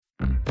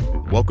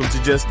Welcome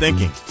to Just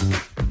Thinking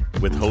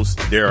with hosts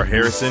Daryl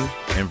Harrison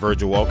and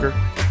Virgil Walker,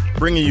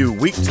 bringing you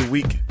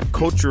week-to-week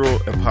cultural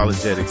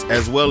apologetics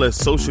as well as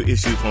social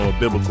issues from a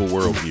biblical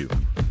worldview.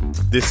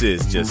 This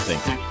is Just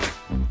Thinking.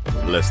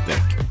 Let's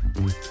think.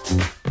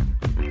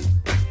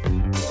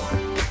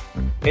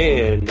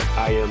 And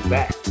I am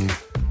back.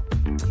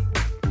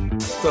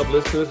 What's up,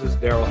 listeners? It's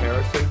Daryl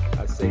Harrison.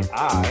 I say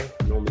I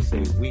normally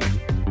say we,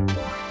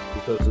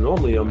 because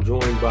normally I'm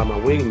joined by my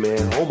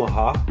wingman,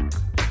 Omaha,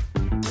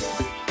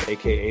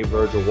 a.k.a.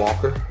 Virgil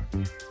Walker,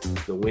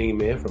 the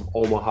wingman from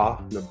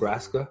Omaha,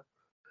 Nebraska.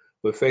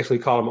 We affectionately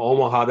call him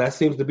Omaha. That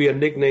seems to be a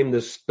nickname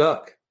that's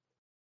stuck.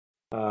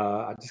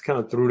 I just kind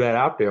of threw that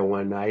out there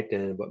one night,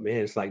 but man,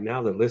 it's like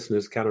now the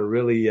listeners kind of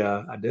really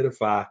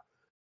identify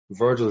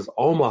Virgil as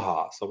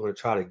Omaha. So I'm going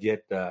to try to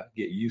get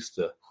used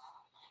to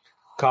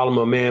calling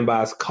my man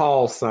by his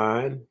call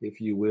sign, if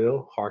you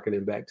will,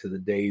 harkening back to the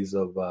days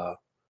of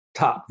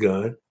Top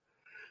Gun.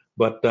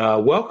 But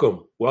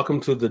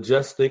welcome to the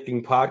Just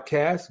Thinking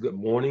podcast. Good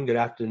morning, good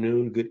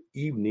afternoon, good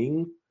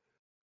evening,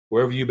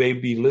 wherever you may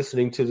be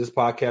listening to this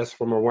podcast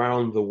from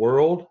around the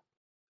world.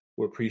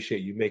 We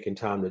appreciate you making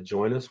time to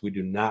join us. We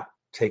do not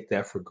take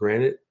that for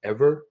granted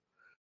ever.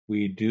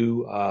 We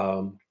do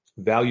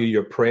value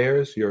your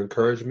prayers, your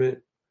encouragement,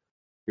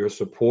 your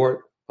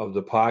support of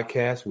the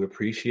podcast. We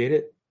appreciate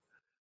it.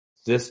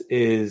 This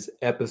is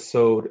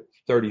episode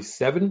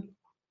 37.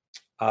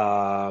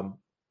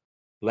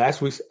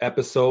 Last week's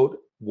episode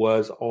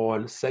was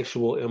on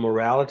sexual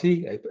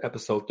immorality,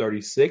 episode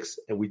 36,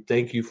 and we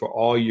thank you for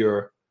all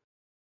your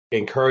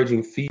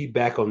encouraging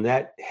feedback on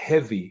that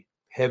heavy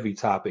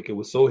topic. It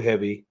was so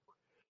heavy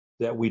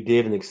that we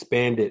did an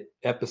expanded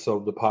episode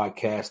of the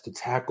podcast to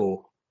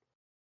tackle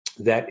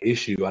that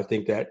issue. I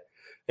think that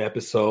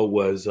episode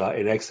was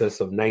in excess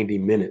of 90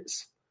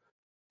 minutes.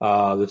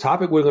 The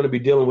topic we're going to be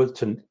dealing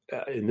with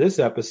in this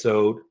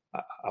episode,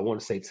 I want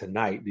to say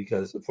tonight,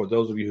 because for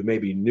those of you who may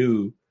be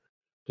new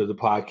to the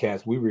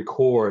podcast, we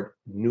record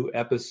new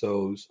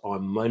episodes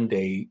on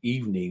Monday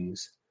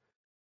evenings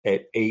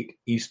at 8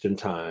 Eastern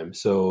time.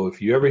 So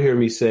if you ever hear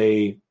me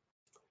say,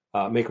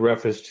 make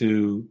reference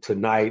to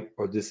tonight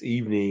or this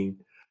evening,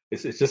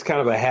 it's just kind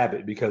of a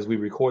habit because we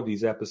record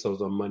these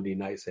episodes on Monday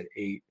nights at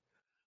 8.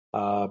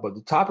 But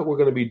the topic we're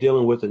going to be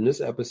dealing with in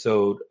this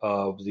episode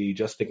of the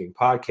Just Thinking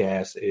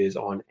podcast is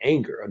on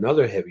anger,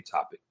 another heavy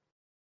topic.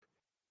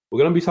 We're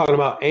going to be talking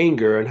about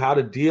anger and how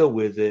to deal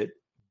with it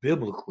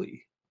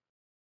biblically.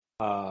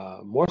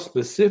 More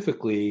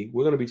specifically,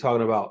 we're going to be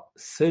talking about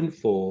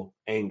sinful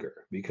anger,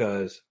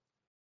 because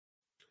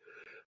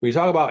when you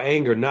talk about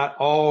anger, not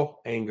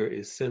all anger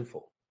is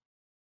sinful.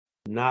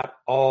 Not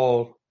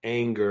all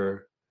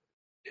anger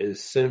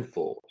is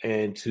sinful.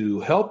 And to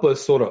help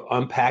us sort of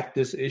unpack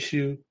this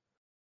issue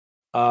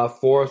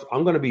for us,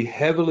 I'm going to be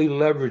heavily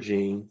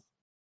leveraging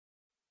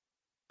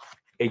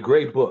a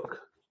great book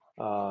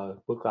I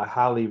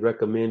highly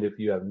recommend if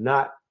you have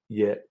not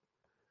yet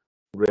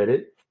read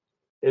it.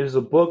 It is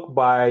a book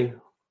by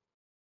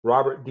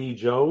Robert D.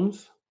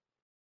 Jones.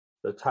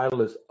 The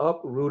title is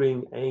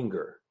Uprooting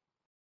Anger.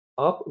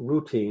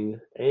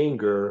 Uprooting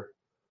Anger,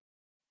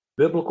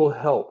 Biblical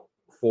Help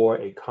for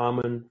a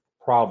Common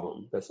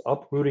Problem. That's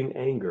Uprooting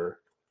Anger,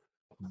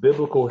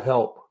 Biblical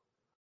Help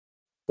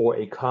for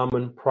a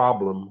Common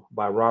Problem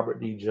by Robert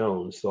D.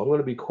 Jones. So I'm going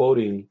to be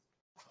quoting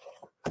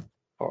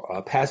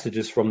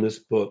passages from this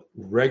book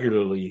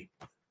regularly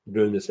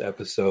during this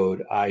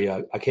episode.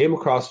 I came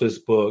across this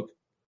book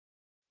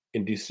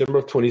in December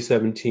of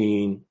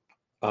 2017.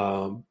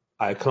 I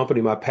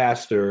accompanied my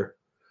pastor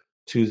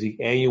to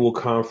the annual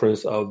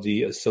conference of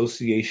the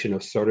Association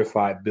of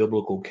Certified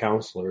Biblical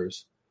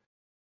Counselors,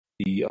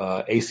 the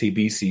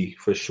ACBC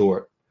for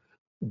short.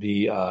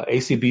 The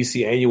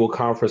ACBC annual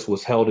conference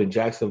was held in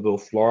Jacksonville,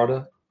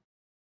 Florida.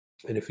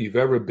 And if you've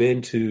ever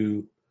been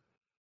to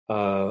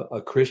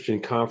a Christian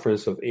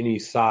conference of any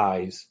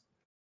size,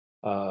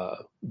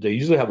 they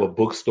usually have a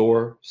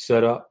bookstore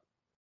set up.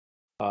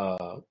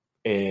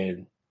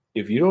 And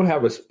if you don't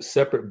have a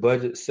separate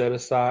budget set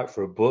aside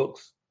for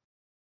books,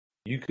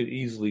 you could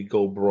easily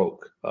go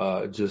broke.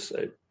 So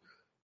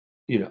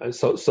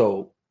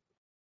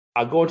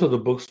I go into the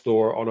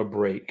bookstore on a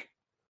break,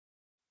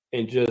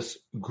 and just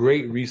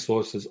great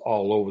resources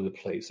all over the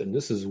place. And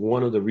this is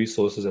one of the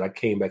resources that I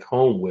came back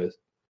home with,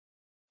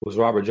 was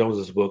Robert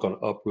Jones's book on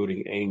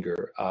uprooting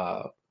anger.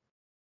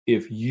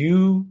 If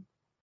you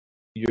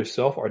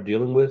yourself are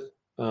dealing with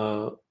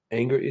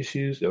anger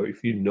issues, or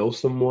if you know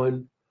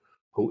someone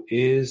who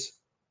is,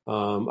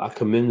 I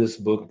commend this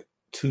book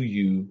to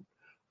you,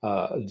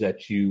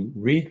 that you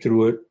read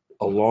through it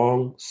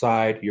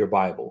alongside your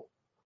Bible.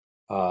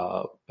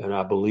 And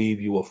I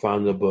believe you will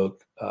find the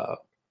book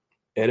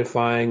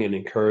edifying and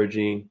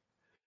encouraging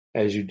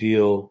as you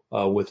deal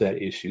with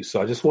that issue.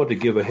 So I just want to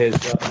give a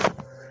heads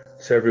up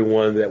to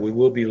everyone that we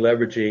will be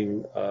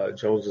leveraging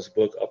Jones's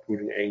book,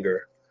 Uprooting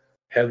Anger,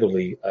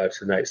 heavily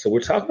tonight. So we're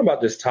talking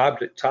about this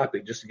topic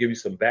just to give you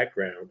some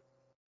background.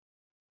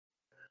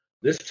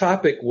 This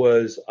topic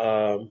was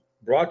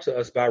brought to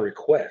us by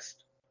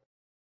request.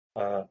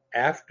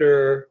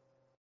 After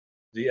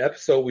The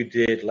episode we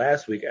did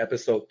last week,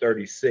 episode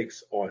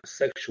 36 on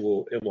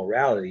sexual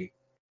immorality,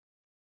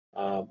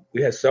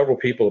 we had several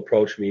people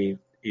approach me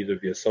either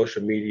via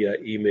social media,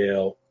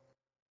 email,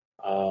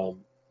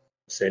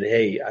 saying,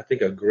 hey, I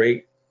think a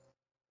great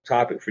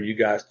topic for you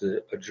guys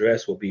to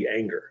address will be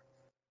anger.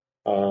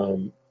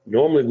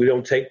 Normally, we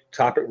don't take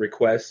topic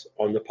requests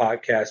on the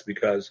podcast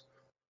because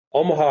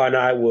Omaha and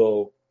I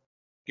will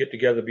get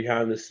together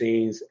behind the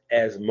scenes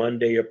as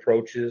Monday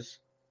approaches,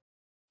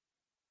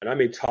 and I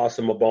may toss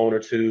him a bone or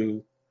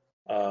two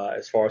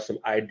as far as some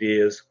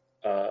ideas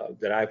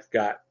that I've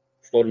got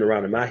floating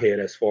around in my head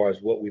as far as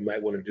what we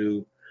might want to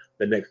do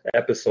the next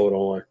episode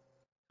on.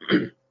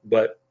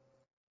 But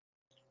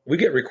we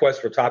get requests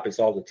for topics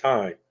all the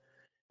time,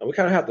 and we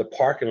kind of have to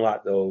parking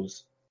lot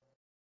those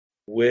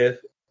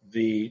with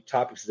the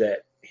topics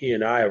that he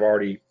and I have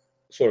already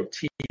sort of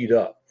teed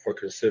up for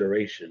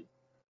consideration.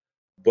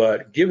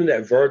 But given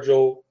that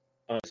Virgil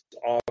is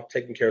off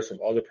taking care of some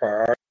other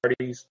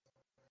priorities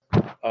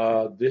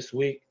this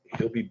week,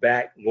 he'll be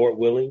back, Lord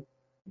willing,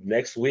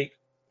 next week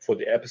for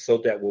the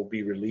episode that will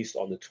be released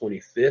on the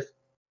 25th.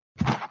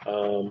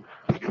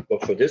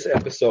 But for this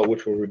episode,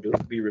 which will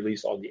be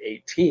released on the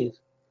 18th,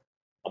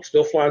 I'm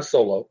still flying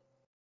solo.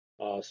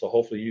 So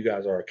hopefully you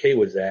guys are okay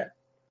with that.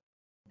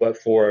 But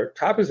for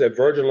topics that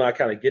Virgil and I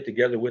kind of get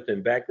together with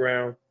in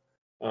background,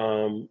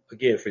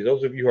 again, for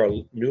those of you who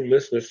are new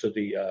listeners to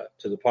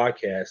the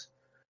podcast,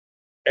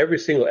 every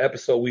single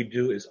episode we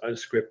do is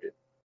unscripted,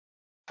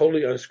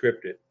 totally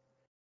unscripted.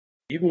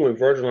 Even when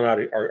Virgil and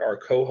I are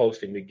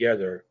co-hosting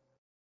together,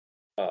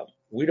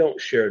 we don't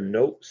share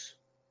notes.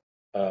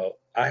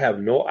 I have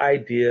no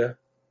idea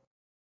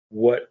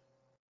what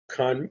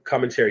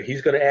commentary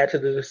he's going to add to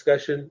the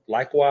discussion.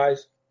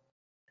 Likewise,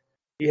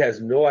 he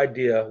has no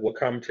idea what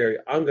commentary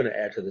I'm going to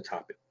add to the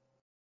topic.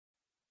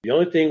 The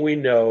only thing we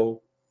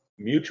know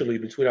mutually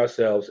between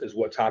ourselves is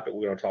what topic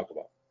we're going to talk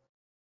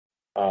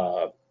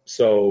about.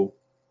 So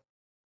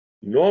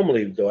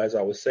normally, though, as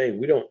I was saying,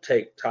 we don't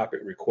take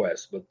topic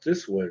requests, but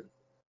this one,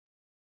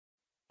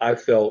 I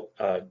felt,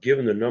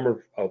 given the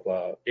number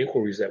of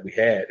inquiries that we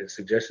had and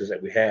suggestions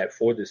that we had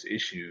for this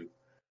issue,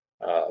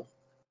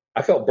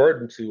 I felt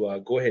burdened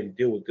to go ahead and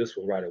deal with this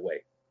one right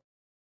away.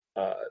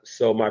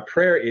 So my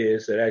prayer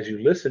is that as you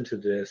listen to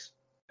this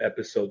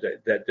episode,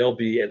 that there'll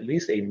be at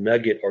least a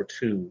nugget or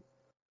two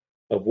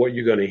of what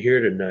you're going to hear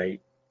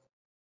tonight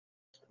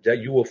that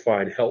you will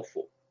find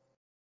helpful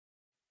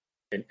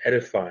and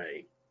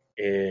edifying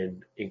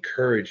and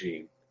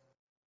encouraging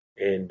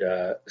and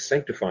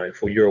sanctifying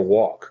for your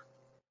walk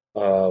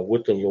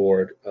with the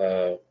Lord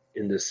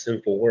in this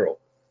sinful world.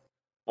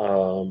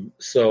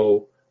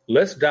 So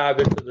let's dive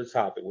into the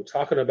topic. We're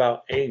talking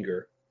about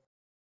anger.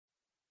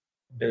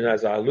 And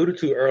as I alluded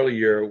to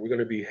earlier, we're going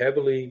to be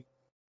heavily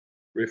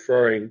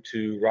referring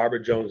to Robert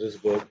Jones's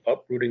book,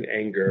 Uprooting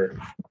Anger,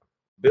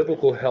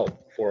 Biblical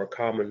Help for a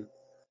Common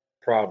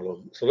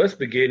Problem. So let's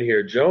begin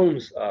here.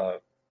 Jones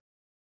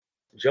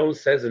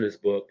says in his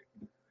book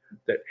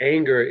that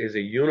anger is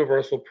a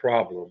universal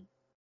problem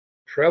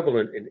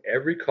prevalent in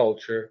every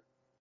culture,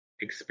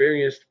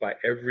 experienced by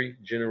every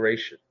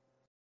generation.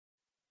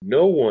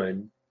 No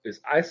one is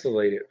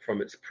isolated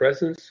from its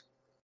presence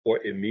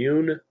or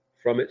immune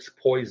from its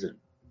poison.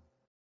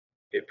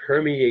 It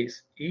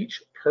permeates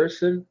each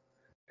person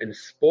and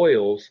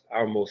spoils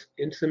our most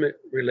intimate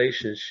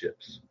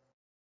relationships.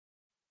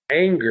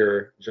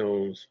 Anger,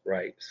 Jones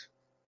writes,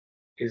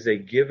 is a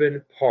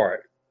given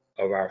part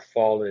of our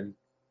fallen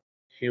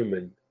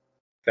human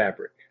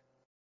fabric.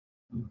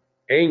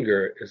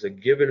 Anger is a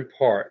given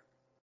part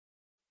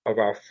of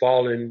our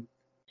fallen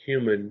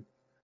human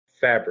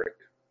fabric.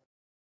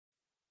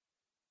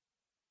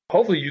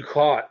 Hopefully you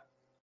caught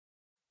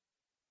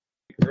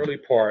the early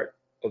part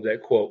of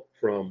that quote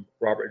from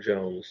Robert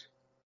Jones,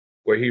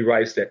 where he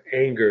writes that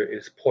anger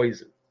is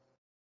poison.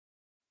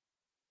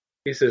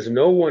 He says,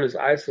 no one is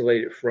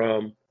isolated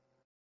from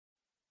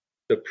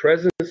the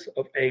presence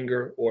of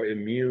anger or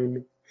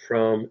immune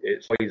from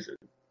its poison.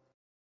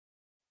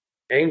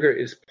 Anger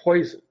is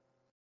poison.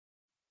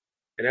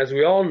 And as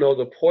we all know,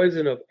 the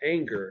poison of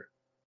anger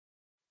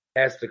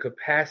has the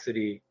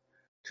capacity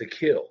to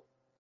kill.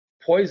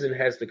 Poison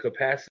has the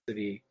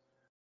capacity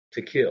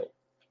to kill.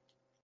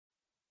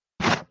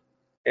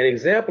 An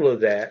example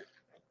of that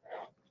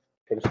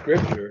from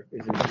Scripture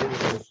is in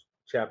Genesis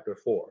chapter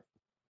 4.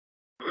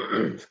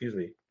 Excuse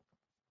me.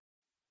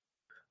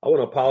 I want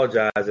to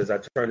apologize as I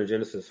turn to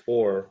Genesis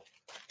 4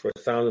 for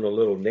sounding a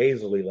little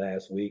nasally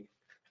last week,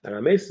 and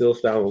I may still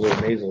sound a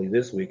little nasally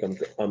this week.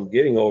 I'm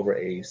getting over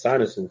a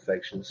sinus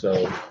infection, so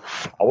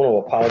I want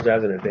to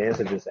apologize in advance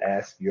and just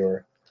ask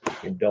your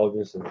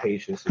indulgence and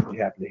patience if you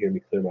happen to hear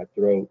me clear my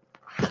throat.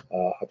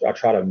 I'll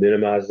try to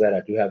minimize that. I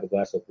do have a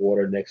glass of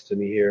water next to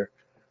me here,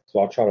 so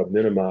I'll try to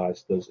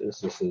minimize those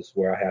instances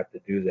where I have to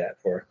do that.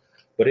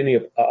 But any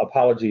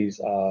apologies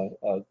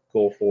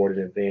go forward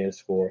in advance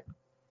for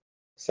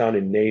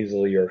sounding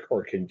nasally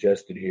or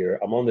congested here.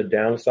 I'm on the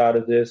downside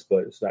of this,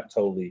 but it's not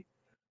totally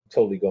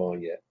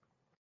gone yet.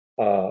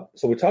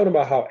 So we're talking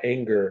about how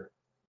anger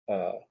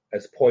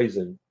as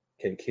poison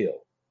can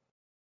kill.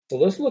 So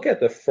let's look at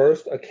the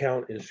first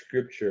account in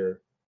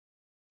Scripture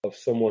of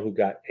someone who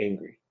got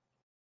angry.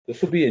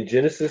 This will be in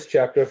Genesis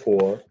chapter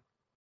 4,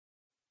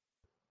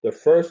 the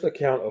first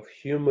account of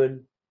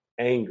human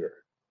anger.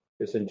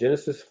 It's in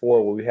Genesis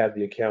 4 where we have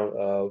the account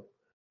of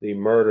the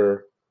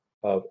murder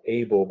of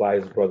Abel by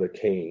his brother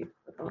Cain.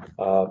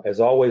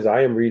 As always,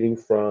 I am reading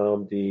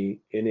from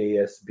the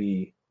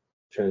NASB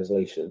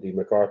translation, the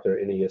MacArthur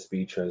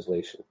NASB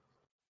translation.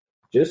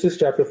 Genesis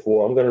chapter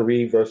 4, I'm going to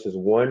read verses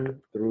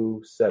 1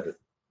 through 7.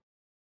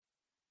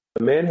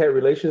 The man had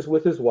relations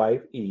with his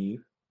wife,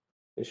 Eve,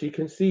 and she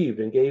conceived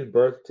and gave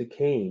birth to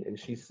Cain. And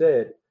she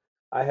said,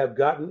 I have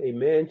gotten a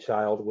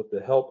man-child with the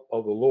help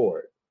of the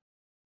Lord.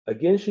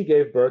 Again she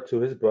gave birth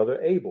to his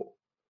brother Abel.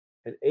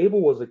 And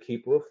Abel was a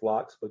keeper of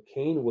flocks, but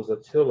Cain was a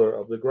tiller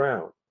of the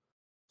ground.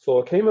 So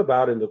it came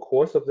about in the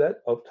course of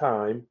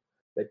time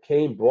that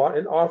Cain brought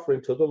an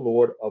offering to the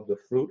Lord of the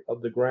fruit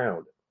of the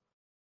ground.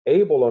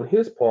 Abel, on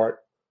his part,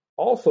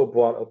 also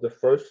brought of the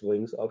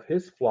firstlings of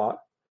his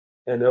flock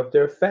and of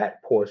their fat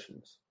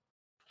portions.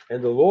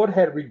 And the Lord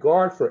had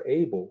regard for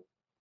Abel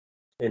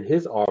and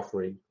his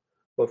offering,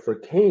 but for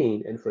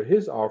Cain and for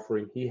his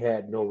offering he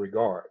had no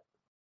regard.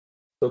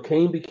 So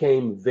Cain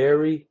became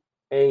very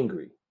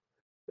angry.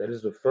 That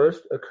is the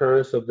first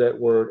occurrence of that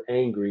word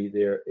angry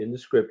there in the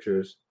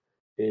scriptures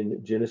in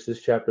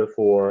Genesis chapter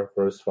 4,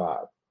 verse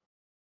 5.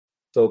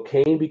 So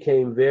Cain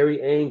became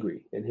very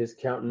angry, and his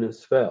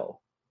countenance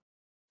fell.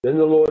 Then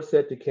the Lord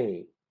said to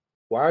Cain,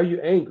 Why are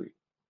you angry,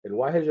 and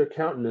why has your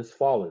countenance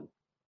fallen?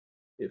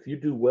 If you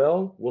do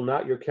well, will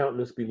not your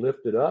countenance be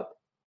lifted up?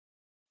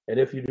 And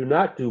if you do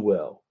not do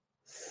well,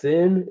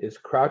 sin is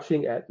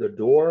crouching at the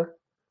door,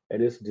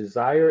 and its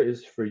desire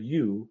is for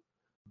you,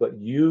 but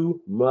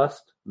you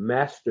must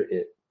master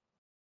it.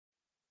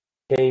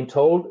 Cain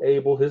told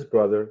Abel his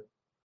brother,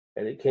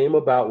 and it came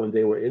about when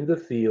they were in the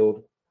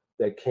field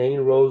that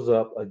Cain rose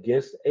up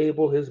against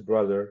Abel his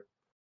brother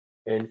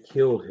and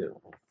killed him.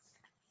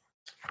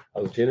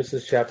 Of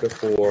Genesis chapter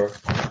 4,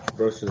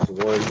 verses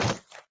 1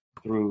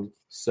 through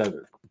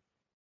 7.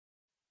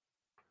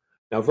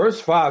 Now,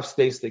 verse 5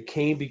 states that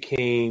Cain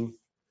became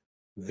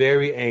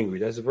very angry.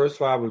 That's verse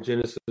 5 of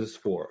Genesis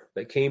 4,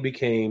 that Cain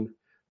became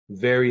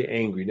very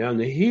angry. Now, in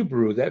the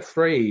Hebrew, that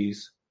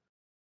phrase,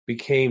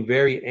 became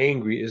very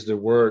angry, is the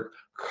word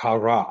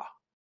kara.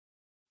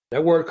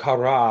 That word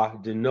kara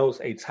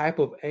denotes a type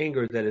of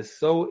anger that is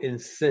so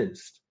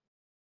incensed,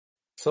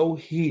 so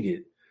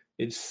heated,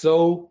 it's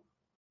so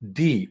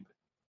deep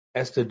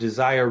as to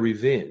desire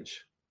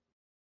revenge.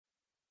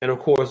 And of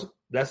course,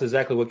 that's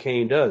exactly what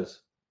Cain does.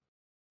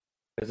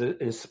 As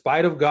in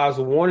spite of God's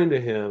warning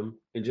to him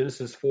in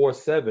Genesis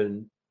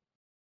 4:7,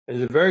 in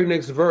the very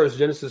next verse,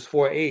 Genesis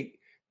 4:8,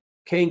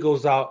 Cain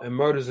goes out and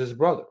murders his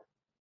brother.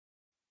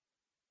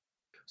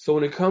 So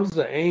when it comes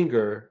to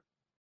anger,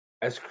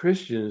 as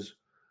Christians,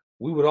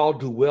 we would all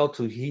do well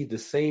to heed the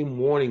same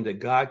warning that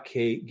God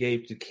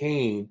gave to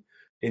Cain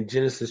in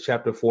Genesis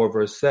chapter 4,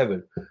 verse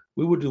 7.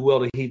 We would do well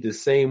to heed the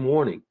same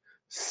warning.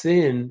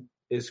 Sin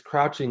is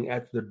crouching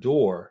at the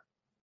door,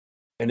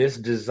 and its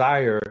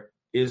desire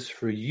is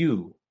for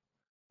you,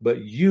 but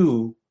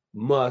you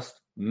must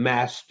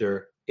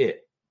master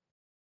it.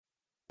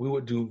 We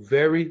would do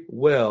very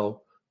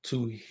well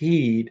to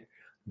heed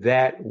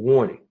that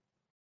warning.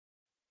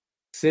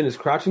 Sin is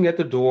crouching at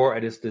the door,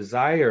 and its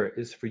desire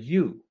is for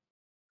you,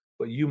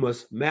 but you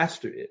must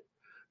master it.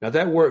 Now,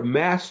 that word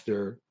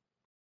master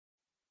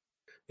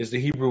is the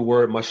Hebrew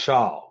word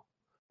mashal,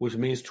 which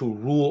means to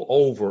rule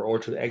over or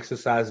to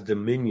exercise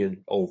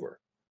dominion over.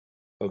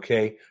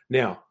 Okay?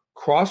 Now,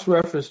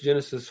 cross-reference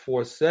Genesis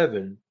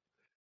 4:7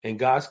 and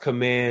God's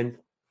command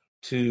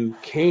to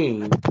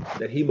Cain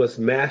that he must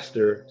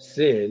master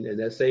sin, and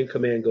that same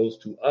command goes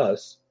to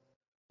us,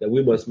 that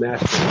we must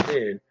master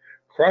sin.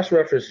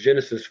 Cross-reference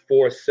Genesis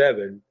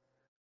 4:7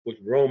 with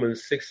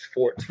Romans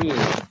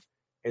 6:14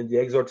 and the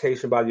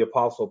exhortation by the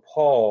Apostle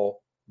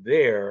Paul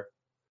there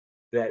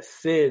that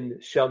sin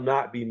shall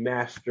not be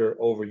master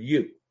over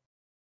you.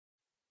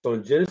 So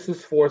in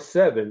Genesis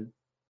 4:7,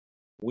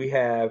 we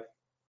have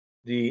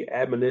the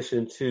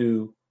admonition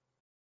to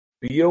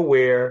be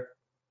aware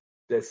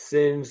that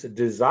sin's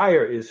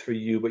desire is for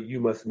you, but you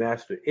must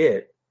master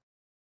it.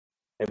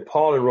 And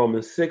Paul in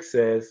Romans 6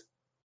 says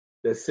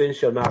that sin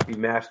shall not be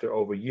master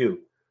over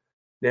you.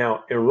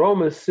 Now, in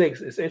Romans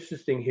 6, it's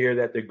interesting here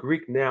that the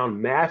Greek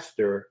noun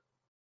master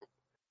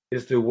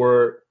is the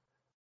word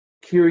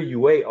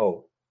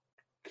kyrieuo.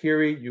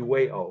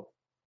 Kyrieuo.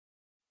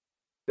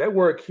 That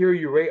word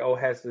kyrieuo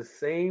has the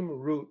same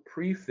root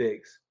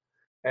prefix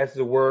as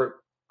the word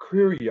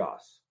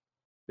kurios,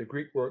 the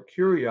Greek word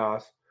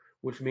kurios,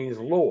 which means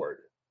Lord.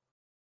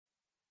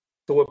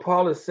 So what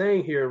Paul is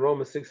saying here in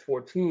Romans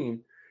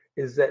 6:14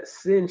 is that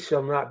sin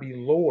shall not be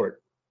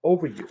Lord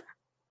over you.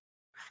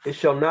 It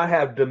shall not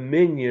have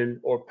dominion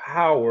or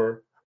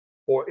power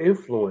or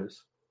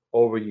influence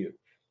over you.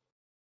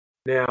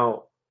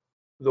 Now,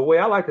 the way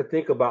I like to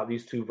think about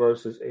these two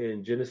verses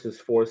in Genesis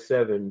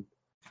 4:7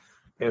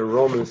 and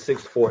Romans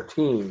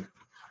 6:14,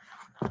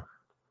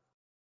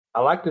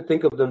 I like to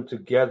think of them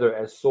together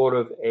as sort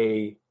of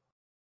a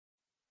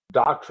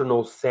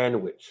doctrinal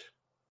sandwich,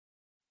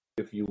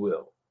 if you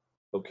will.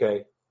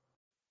 Okay?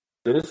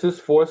 Genesis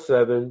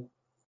 4:7,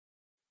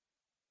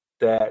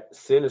 that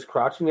sin is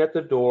crouching at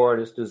the door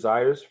and its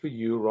desires for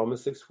you.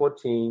 Romans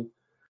 6:14,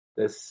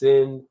 that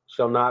sin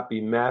shall not be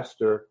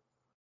master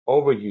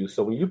over you.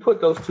 So when you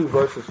put those two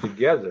verses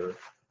together,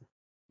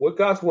 what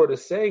God's word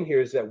is saying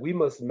here is that we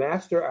must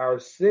master our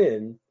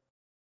sin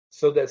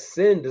so that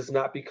sin does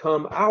not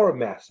become our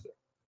master.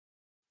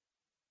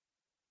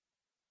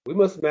 We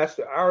must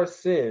master our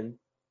sin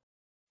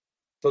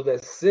so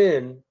that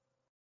sin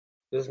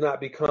does not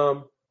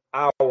become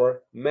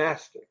our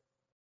master.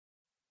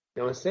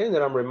 Now, in saying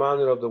that, I'm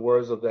reminded of the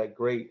words of that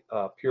great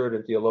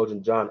Puritan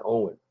theologian, John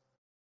Owen.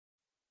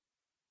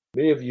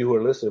 Many of you who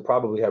are listening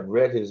probably have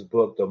read his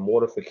book, The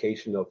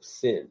Mortification of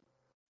Sin,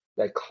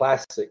 that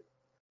classic,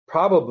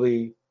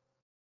 probably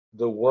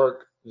the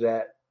work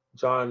that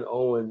John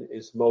Owen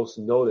is most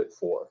noted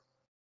for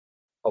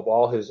of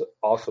all his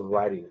awesome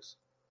writings.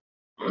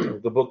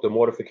 The book, The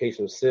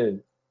Mortification of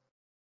Sin,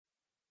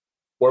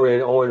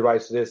 wherein Owen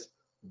writes this: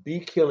 be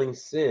killing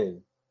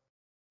sin,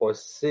 or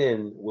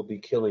sin will be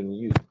killing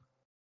you.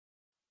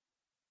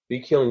 Be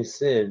killing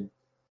sin,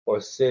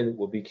 or sin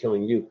will be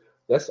killing you.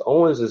 That's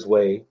Owens'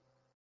 way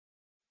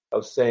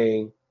of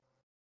saying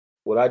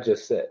what I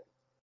just said.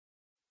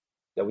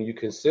 That when you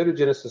consider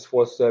Genesis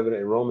 4:7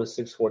 and Romans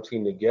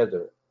 6:14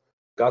 together,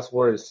 God's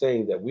word is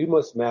saying that we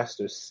must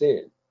master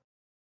sin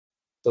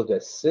so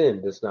that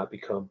sin does not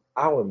become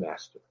our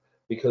master.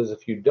 Because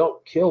if you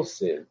don't kill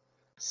sin,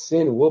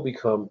 sin will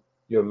become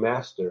your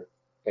master,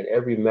 and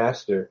every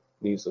master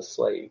needs a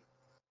slave.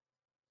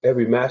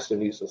 Every master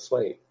needs a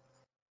slave.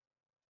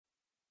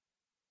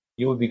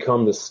 You will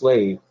become the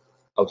slave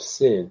of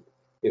sin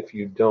if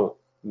you don't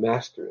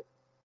master it.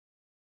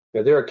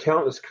 Now, there are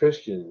countless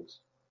Christians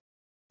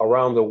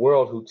around the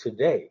world who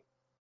today,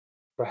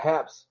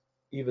 perhaps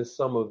even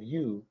some of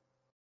you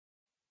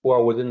who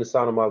are within the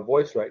sound of my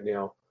voice right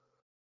now,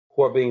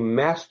 who are being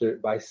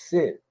mastered by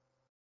sin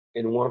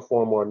in one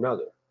form or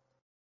another.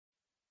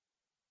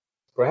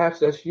 Perhaps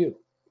that's you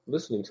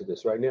listening to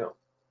this right now.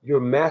 You're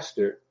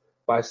mastered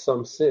by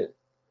some sin.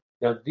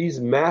 Now, these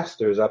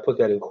masters, I put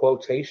that in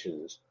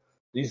quotations,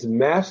 these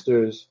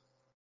masters,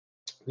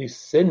 these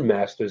sin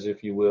masters,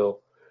 if you will,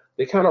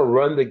 they kind of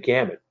run the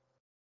gamut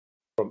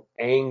from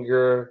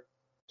anger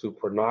to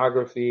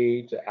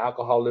pornography to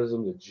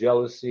alcoholism to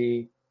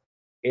jealousy,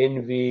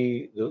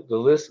 envy. The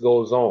list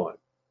goes on.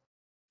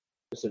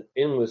 It's an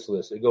endless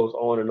list. It goes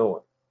on and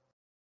on.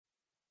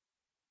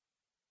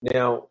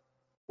 Now,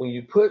 when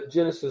you put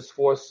Genesis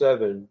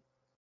 4:7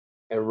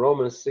 and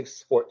Romans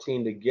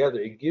 6:14 together,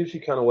 it gives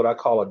you kind of what I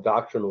call a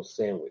doctrinal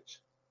sandwich.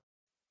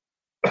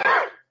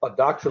 A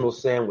doctrinal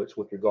sandwich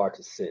with regard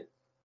to sin.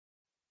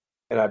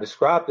 And I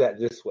describe that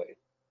this way.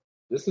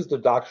 This is the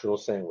doctrinal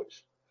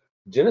sandwich.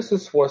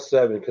 Genesis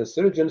 4:7,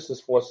 consider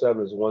Genesis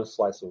 4:7 as one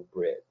slice of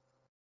bread.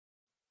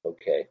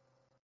 Okay.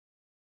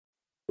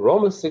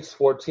 Romans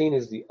 6:14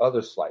 is the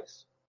other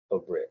slice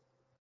of bread.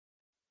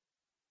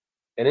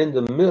 And in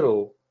the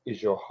middle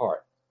is your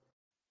heart.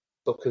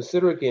 So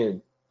consider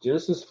again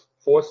Genesis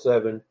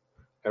 4:7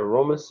 and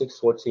Romans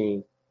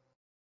 6:14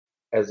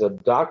 as a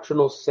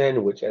doctrinal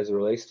sandwich as it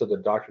relates to the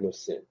doctrine of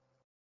sin.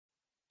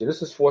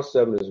 Genesis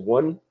 4:7 is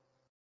one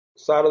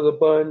side of the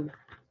bun.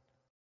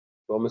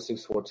 Romans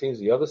 6:14 is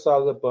the other side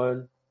of the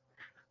bun.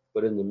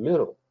 But in the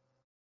middle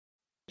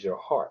is your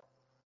heart.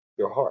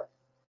 Your heart.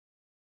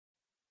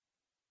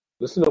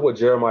 Listen to what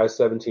Jeremiah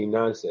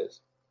 17:9 says.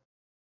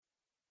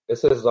 It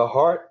says, the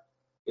heart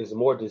is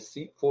more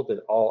deceitful than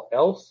all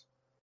else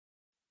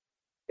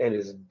and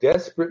is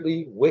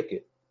desperately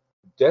wicked,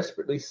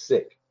 desperately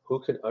sick. Who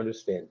can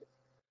understand it?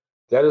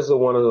 That is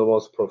one of the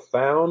most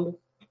profound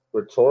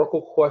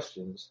rhetorical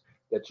questions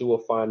that you will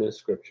find in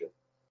Scripture.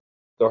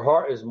 The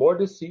heart is more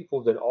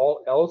deceitful than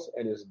all else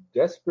and is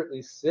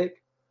desperately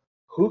sick.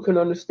 Who can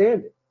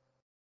understand it?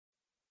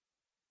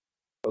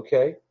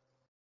 Okay?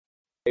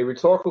 A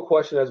rhetorical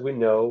question, as we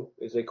know,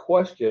 is a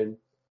question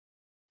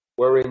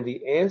wherein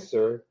the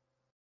answer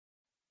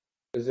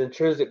is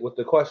intrinsic with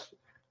the question.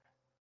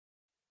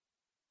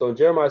 So in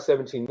Jeremiah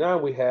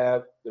 17:9, we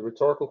have the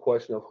rhetorical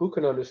question of who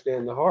can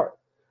understand the heart?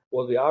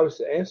 Well, the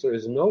obvious answer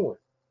is no one.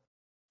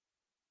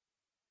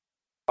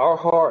 Our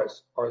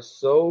hearts are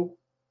so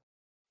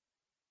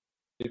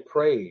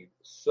depraved,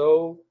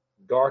 so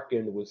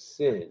darkened with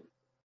sin,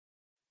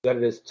 that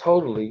it is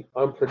totally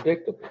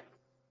unpredictable.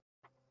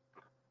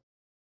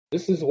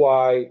 This is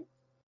why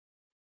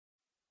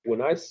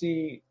when I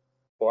see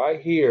or I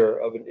hear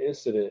of an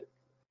incident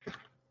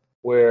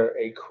where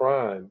a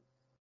crime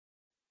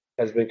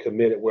has been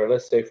committed, where,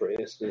 let's say, for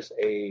instance,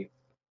 a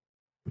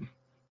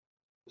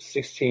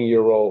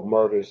 16-year-old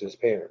murders his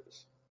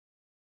parents,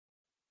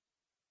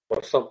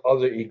 or some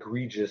other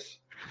egregious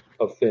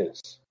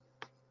offense.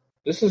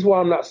 This is why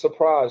I'm not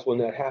surprised when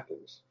that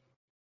happens.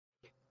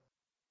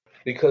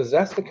 Because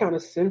that's the kind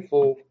of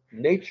sinful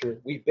nature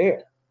we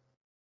bear.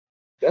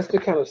 That's the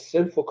kind of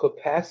sinful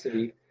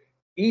capacity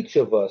each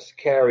of us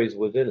carries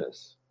within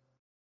us.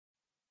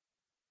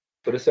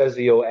 But it says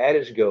the old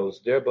adage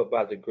goes, there but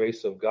by the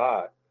grace of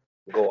God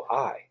go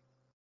I.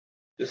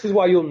 This is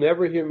why you'll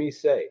never hear me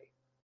say,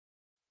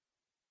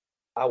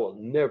 I will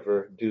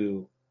never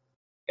do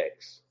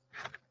X.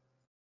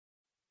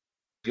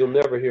 You'll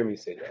never hear me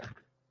say that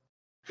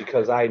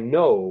because I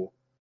know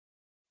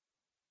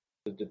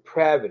the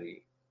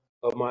depravity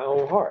of my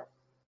own heart.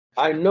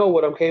 I know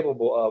what I'm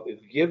capable of if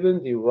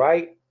given the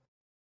right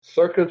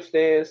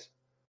circumstance,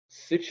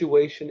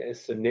 situation, and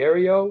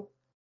scenario.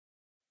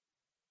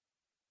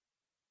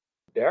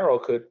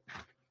 Daryl could,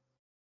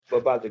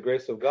 but by the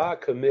grace of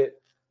God,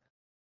 commit,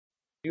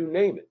 you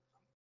name it,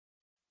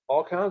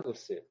 all kinds of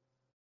sin.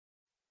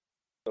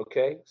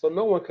 Okay? So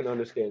no one can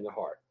understand the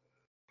heart.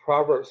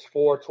 Proverbs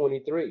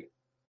 4:23.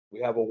 We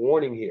have a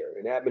warning here,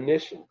 an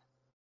admonition.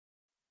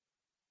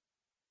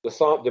 The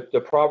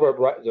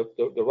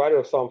writer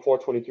of Psalm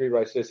 4:23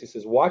 writes this. He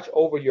says, "Watch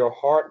over your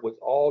heart with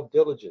all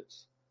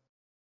diligence,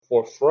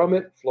 for from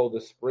it flow the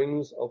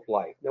springs of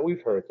life." Now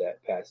we've heard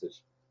that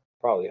passage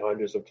probably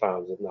hundreds of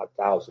times, if not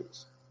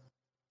thousands.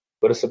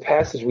 But it's a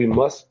passage we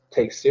must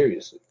take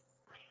seriously.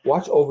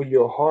 Watch over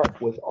your heart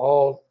with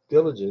all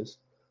diligence,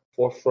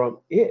 for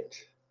from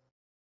it,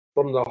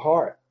 from the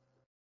heart,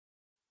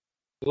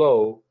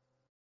 flow,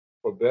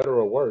 for better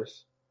or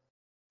worse,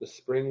 the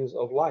springs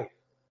of life.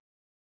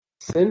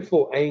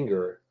 Sinful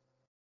anger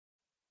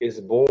is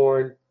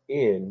born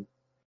in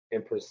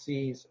and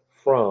proceeds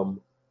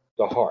from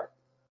the heart.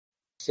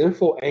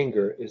 Sinful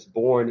anger is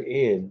born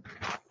in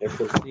and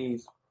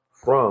proceeds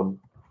from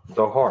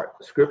the heart.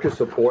 Scripture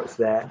supports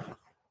that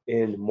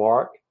in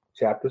Mark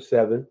chapter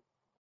 7.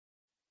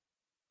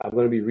 I'm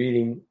going to be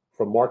reading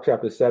from Mark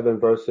chapter 7,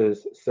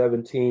 verses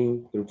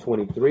 17 through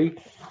 23.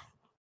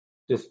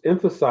 Just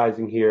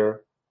emphasizing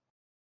here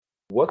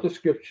what the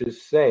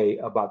scriptures say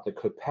about the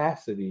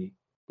capacity,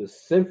 the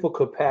sinful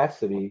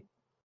capacity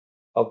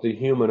of the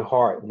human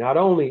heart, not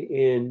only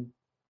in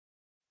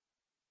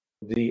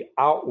the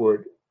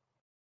outward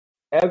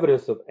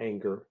evidence of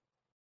anger,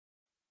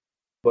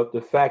 but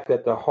the fact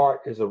that the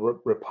heart is a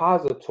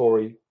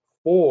repository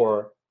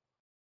for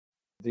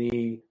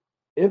the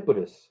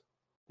impetus,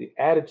 the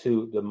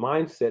attitude, the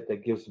mindset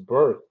that gives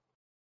birth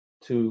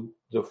to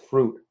the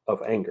fruit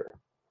of anger.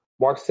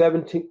 Mark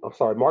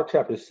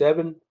chapter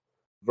 7,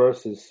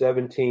 verses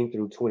 17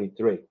 through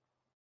 23.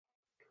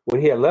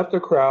 When he had left the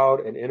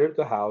crowd and entered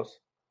the house,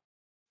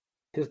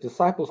 his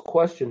disciples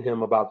questioned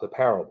him about the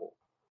parable.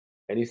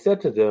 And he said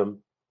to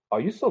them,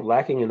 "Are you so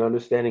lacking in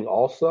understanding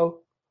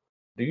also?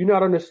 Do you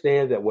not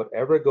understand that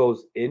whatever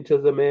goes into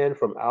the man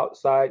from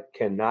outside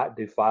cannot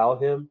defile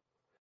him,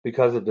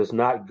 because it does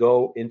not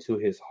go into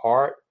his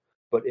heart,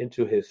 but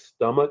into his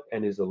stomach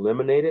and is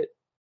eliminated?"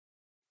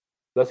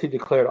 Thus he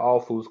declared all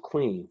foods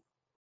clean.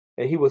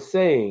 And he was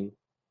saying,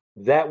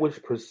 that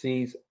which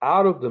proceeds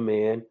out of the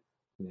man,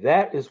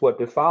 that is what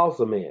defiles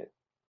the man.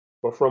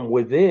 But from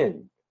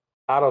within,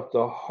 out of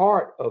the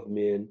heart of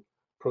men,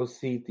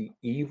 proceed the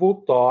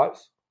evil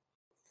thoughts,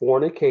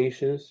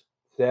 fornications,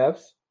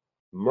 thefts,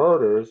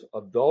 murders,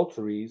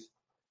 adulteries,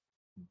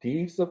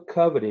 deeds of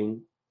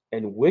coveting,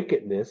 and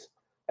wickedness,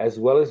 as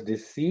well as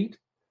deceit,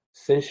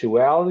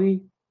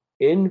 sensuality,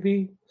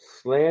 envy,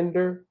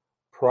 slander,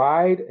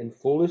 pride, and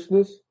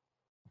foolishness.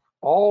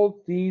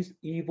 All these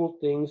evil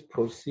things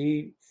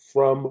proceed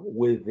from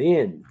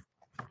within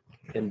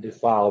and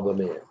defile the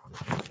man.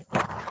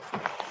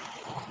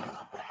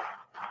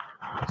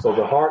 So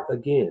the heart,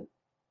 again,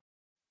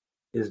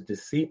 is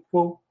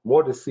deceitful,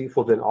 more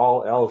deceitful than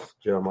all else,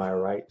 Jeremiah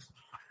writes,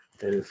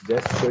 and is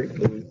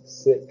desperately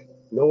sick.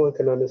 No one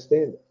can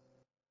understand it.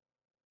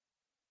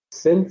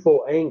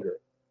 Sinful anger,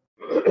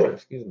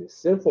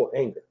 sinful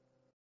anger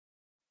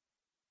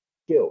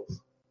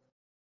kills.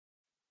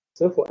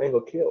 Sinful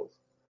anger kills.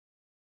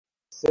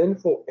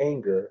 Sinful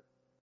anger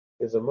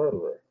is a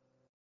murderer.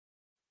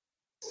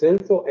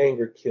 Sinful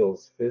anger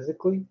kills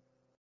physically,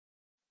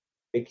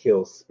 it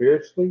kills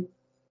spiritually,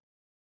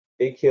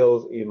 it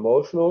kills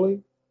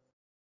emotionally,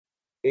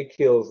 it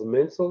kills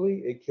mentally,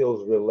 it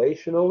kills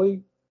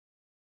relationally,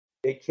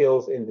 it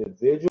kills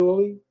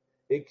individually,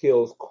 it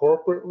kills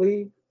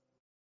corporately.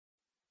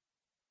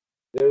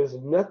 There's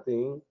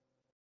nothing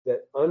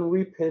that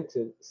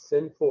unrepentant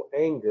sinful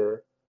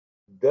anger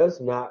does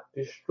not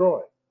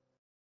destroy.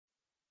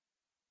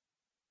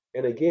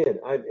 And again,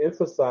 I'm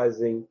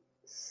emphasizing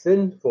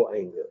sinful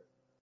anger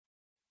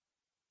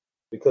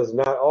because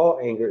not all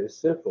anger is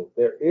sinful.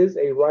 There is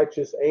a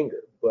righteous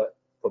anger, but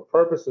for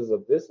purposes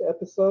of this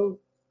episode,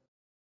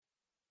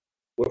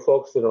 we're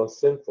focusing on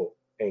sinful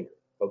anger.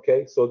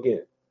 Okay, so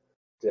again,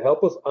 to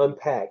help us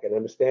unpack and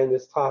understand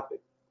this topic,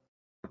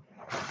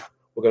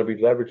 we're going to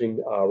be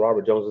leveraging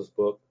Robert Jones's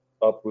book,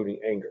 Uprooting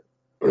Anger.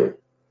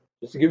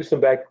 Just to give you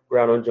some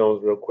background on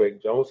Jones real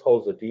quick, Jones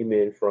holds a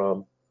D.Min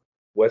from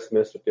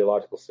Westminster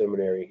Theological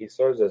Seminary. He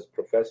serves as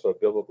professor of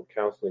biblical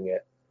counseling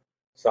at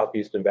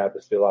Southeastern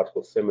Baptist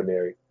Theological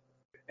Seminary.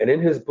 And in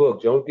his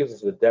book, Jones gives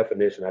us a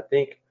definition. I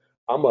think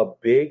I'm a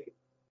big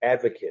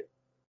advocate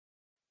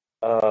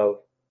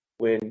of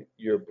when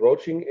you're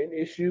broaching an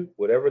issue,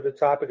 whatever the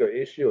topic or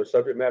issue or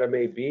subject matter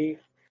may be,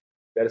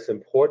 that it's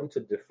important to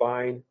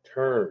define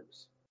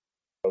terms.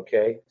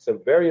 Okay, so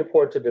very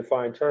important to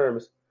define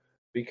terms,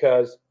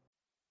 because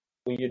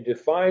when you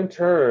define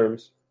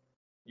terms,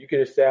 you can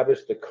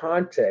establish the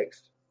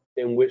context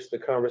in which the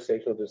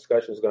conversational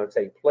discussion is going to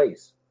take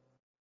place.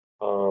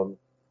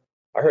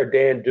 I heard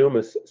Dan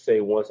Dumas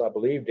say once, I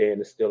believe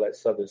Dan is still at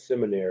Southern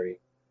Seminary.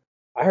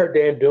 I heard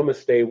Dan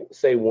Dumas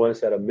say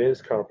once at a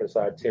men's conference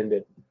I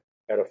attended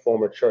at a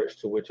former church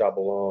to which I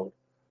belonged,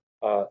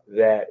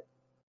 that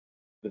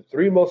the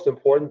three most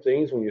important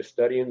things when you're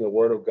studying the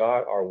Word of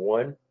God are: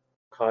 one,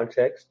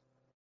 context;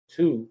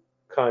 two,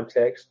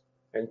 context;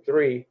 and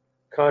three,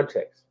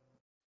 context.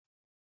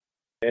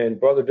 And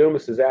Brother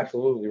Dumas is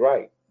absolutely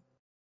right.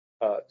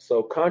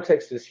 So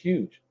context is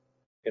huge.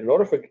 In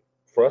order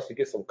for us to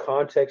get some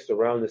context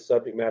around the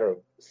subject matter of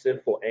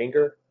sinful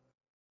anger,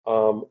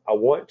 I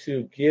want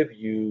to give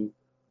you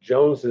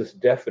Jones's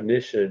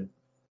definition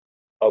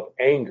of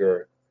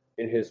anger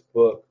in his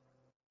book,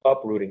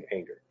 Uprooting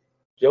Anger.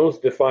 Jones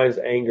defines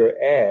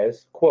anger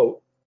as,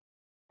 quote,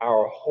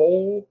 our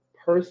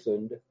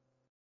whole-personed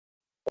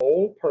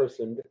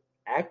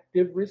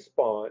active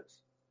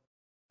response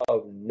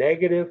of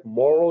negative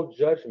moral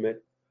judgment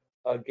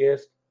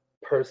against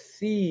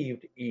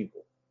perceived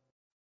evil.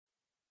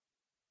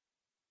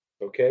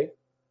 Okay?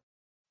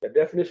 The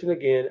definition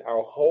again: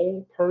 our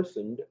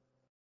whole-personed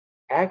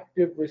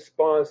active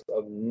response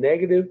of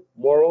negative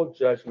moral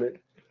judgment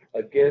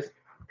against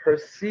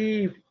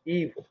perceived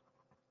evil.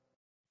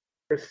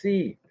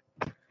 Perceived.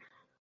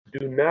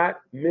 Do not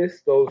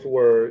miss those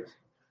words: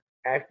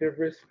 active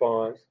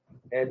response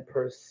and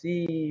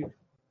perceive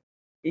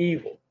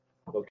evil.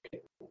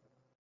 Okay.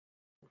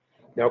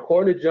 Now,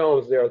 according to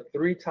Jones, there are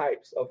three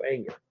types of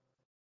anger.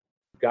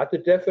 Got the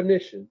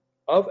definition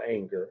of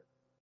anger.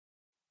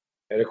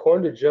 And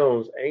according to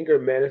Jones, anger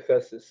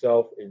manifests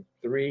itself in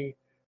three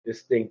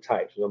distinct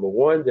types. Number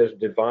one, there's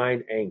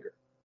divine anger.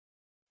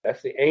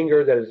 That's the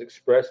anger that is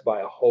expressed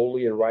by a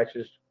holy and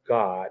righteous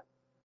God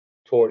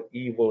toward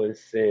evil and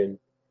sin,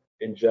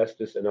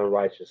 injustice and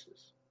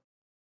unrighteousness.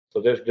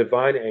 So there's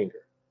divine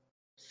anger.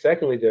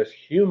 Secondly, there's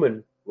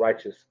human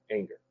righteous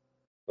anger.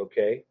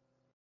 Okay?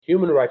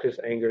 Human righteous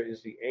anger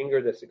is the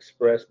anger that's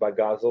expressed by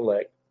God's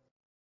elect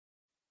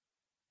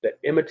that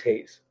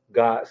imitates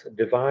God's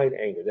divine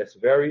anger. That's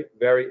very,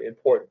 very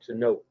important to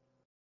note.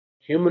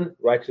 Human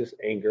righteous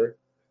anger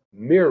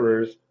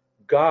mirrors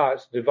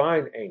God's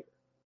divine anger.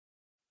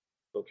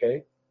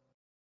 Okay?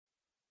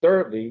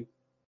 Thirdly,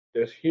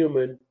 there's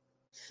human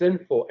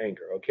sinful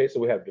anger. Okay, so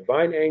we have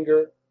divine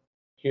anger,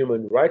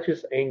 human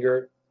righteous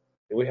anger,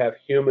 and we have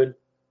human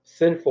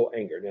sinful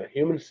anger. Now,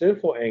 human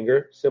sinful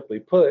anger, simply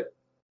put,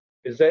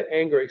 is that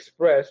anger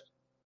expressed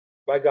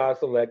by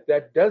God's elect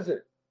that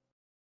doesn't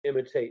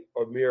imitate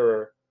or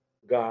mirror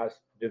God's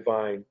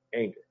divine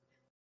anger.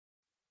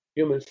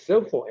 Human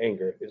sinful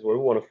anger is where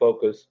we want to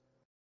focus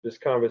this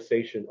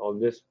conversation on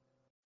this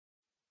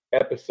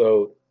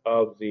episode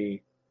of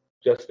the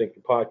Just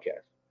Thinking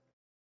podcast.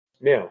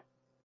 Now,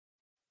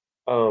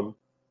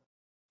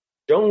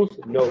 Jones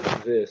notes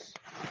this,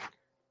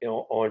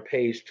 on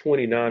page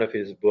 29 of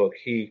his book.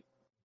 He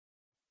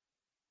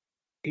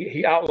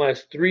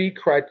outlines three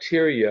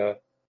criteria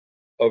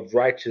of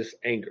righteous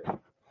anger.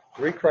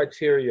 Three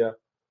criteria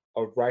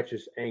of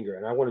righteous anger.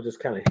 And I want to just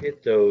kind of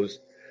hit those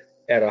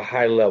at a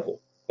high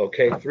level.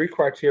 Okay, three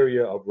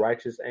criteria of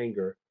righteous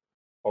anger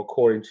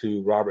according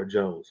to Robert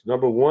Jones.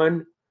 Number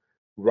one,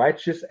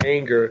 righteous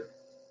anger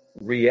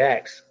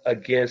reacts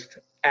against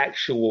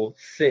actual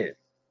sin.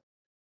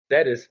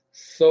 That is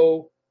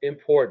so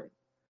important.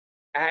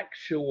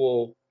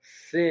 Actual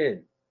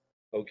sin.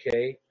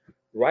 Okay?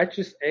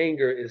 Righteous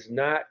anger is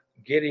not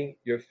getting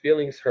your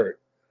feelings hurt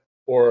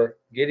or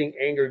getting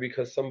angry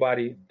because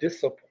somebody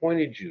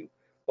disappointed you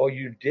or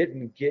you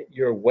didn't get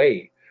your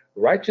way.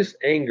 Righteous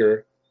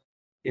anger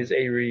is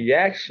a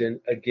reaction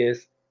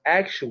against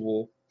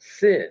actual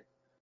sin.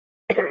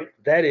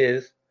 That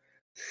is,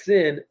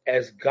 sin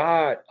as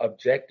God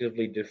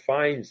objectively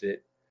defines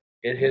it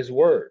in his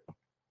word.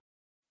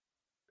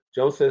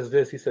 Jones says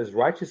this, he says,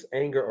 righteous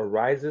anger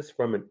arises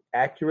from an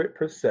accurate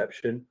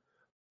perception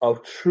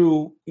of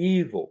true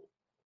evil,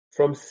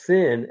 from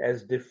sin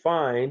as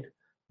defined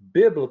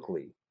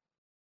biblically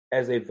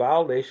as a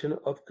violation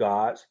of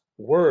God's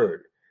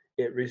word.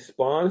 It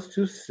responds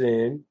to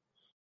sin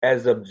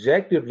as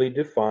objectively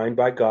defined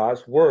by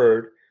God's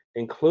word,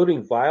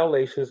 including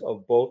violations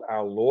of both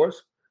our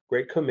Lord's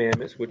great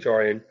commandments, which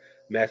are in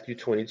Matthew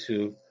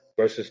 22,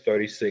 verses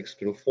 36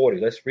 through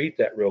 40. Let's read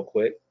that real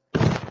quick.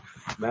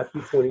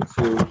 Matthew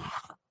 22,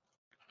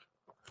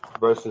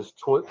 verses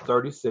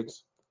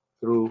 36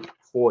 through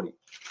 40.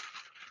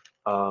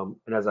 And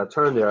as I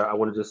turn there, I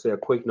want to just say a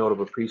quick note of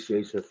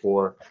appreciation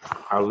for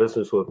our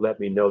listeners who have let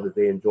me know that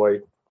they enjoy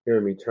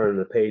hearing me turn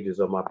the pages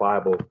of my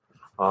Bible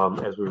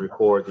as we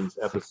record these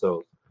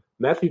episodes.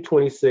 Matthew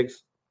 22,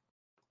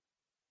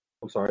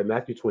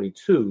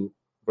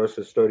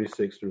 verses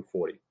 36 through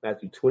 40.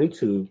 Matthew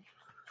 22,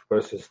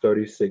 verses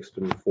 36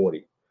 through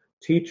 40.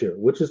 Teacher,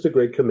 which is the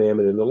great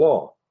commandment in the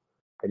law?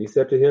 And he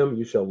said to him,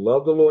 you shall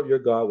love the Lord your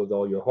God with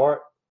all your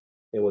heart,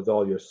 and with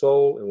all your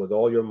soul, and with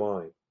all your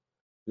mind.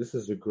 This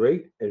is the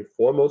great and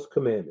foremost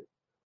commandment.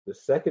 The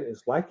second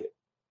is like it.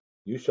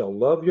 You shall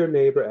love your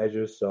neighbor as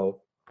yourself.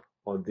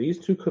 On these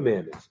two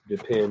commandments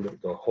depend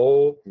the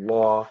whole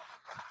law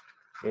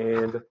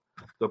and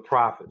the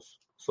prophets.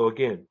 So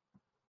again,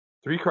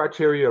 3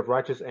 criteria of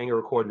righteous anger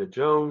according to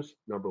Jones.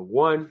 Number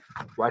 1,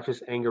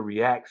 righteous anger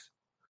reacts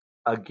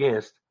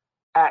against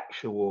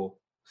actual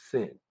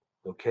sin,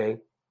 okay?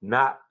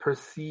 Not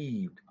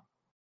perceived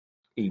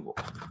evil.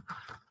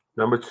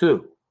 Number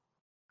 2,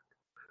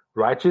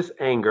 righteous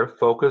anger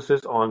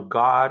focuses on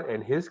God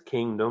and his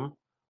kingdom,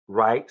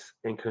 rights,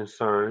 and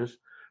concerns,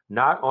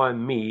 not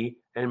on me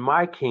and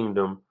my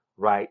kingdom,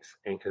 rights,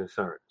 and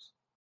concerns.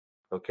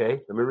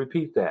 Okay, let me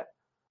repeat that.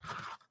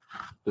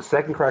 The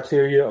second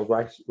criteria of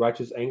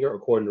righteous anger,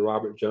 according to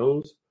Robert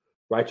Jones,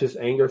 righteous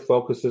anger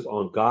focuses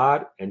on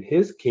God and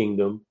his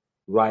kingdom,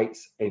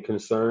 rights, and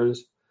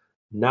concerns,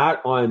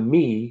 not on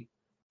me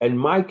and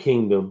my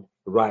kingdom,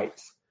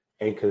 rights,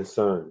 and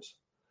concerns.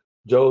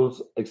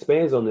 Jones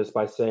expands on this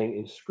by saying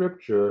in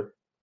Scripture,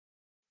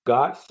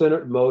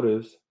 God-centered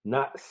motives,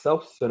 not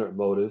self-centered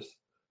motives,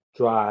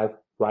 drive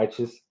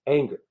righteous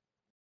anger.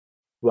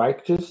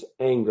 Righteous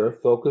anger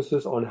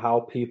focuses on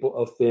how people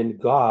offend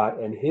God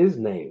and his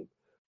name,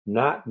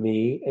 not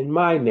me and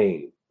my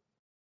name.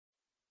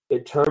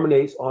 It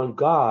terminates on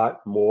God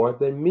more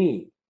than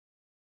me.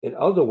 In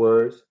other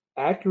words,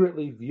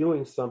 accurately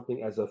viewing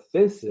something as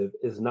offensive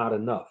is not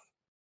enough.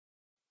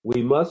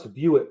 We must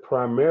view it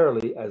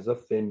primarily as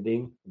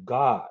offending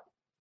God.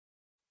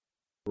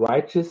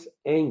 Righteous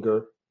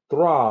anger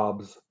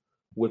throbs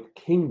with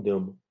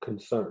kingdom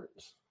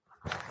concerns.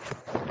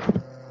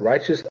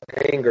 Righteous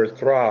anger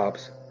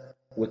throbs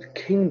with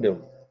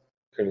kingdom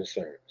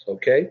concerns,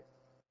 okay?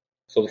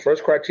 So the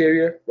first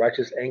criteria,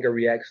 righteous anger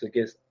reacts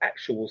against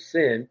actual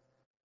sin.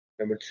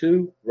 Number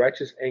 2,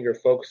 righteous anger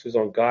focuses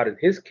on God and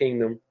his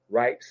kingdom,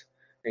 rights,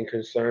 and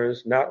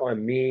concerns, not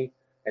on me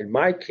and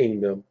my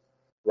kingdom,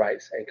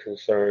 rights, and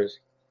concerns.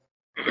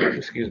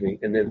 Excuse me.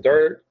 And then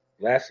third,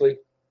 lastly,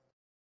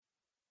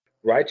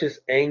 righteous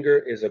anger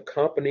is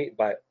accompanied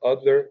by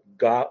other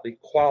godly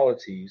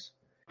qualities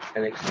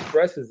and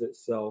expresses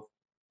itself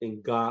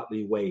in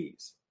godly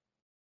ways.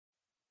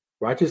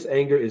 Righteous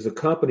anger is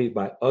accompanied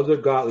by other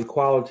godly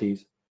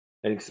qualities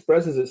and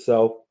expresses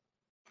itself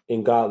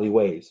in godly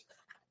ways.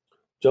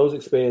 Jones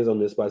expands on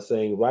this by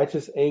saying,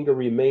 righteous anger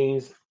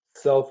remains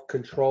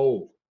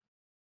self-controlled.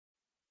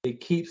 It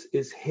keeps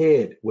its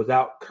head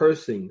without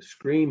cursing,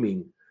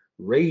 screaming,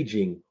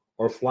 raging,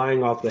 or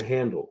flying off the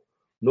handle,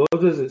 nor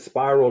does it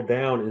spiral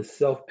down in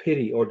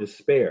self-pity or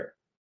despair.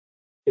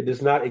 It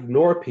does not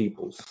ignore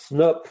people,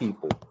 snub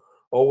people,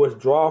 or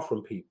withdraw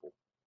from people.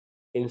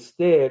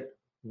 Instead,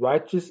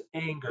 righteous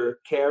anger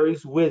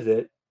carries with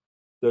it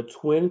the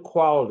twin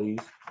qualities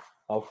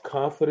of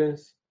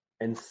confidence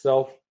and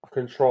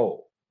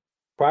self-control.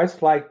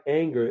 Christ-like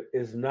anger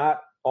is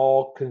not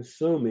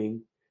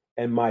all-consuming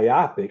and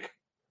myopic,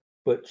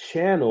 but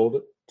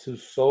channeled to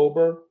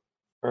sober,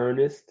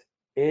 earnest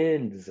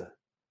ends.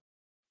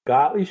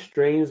 Godly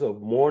strains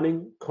of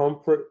mourning,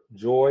 comfort,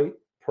 joy,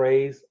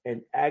 praise,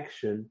 and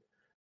action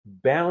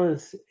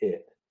balance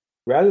it.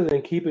 Rather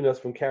than keeping us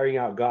from carrying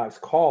out God's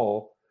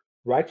call,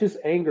 righteous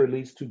anger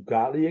leads to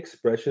godly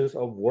expressions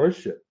of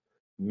worship,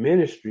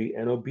 ministry,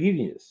 and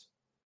obedience.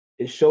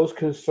 It shows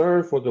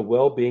concern for the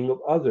well-being of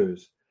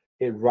others.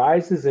 It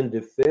rises in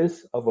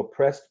defense of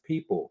oppressed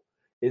people.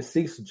 It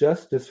seeks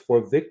justice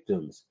for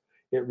victims.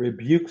 It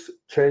rebukes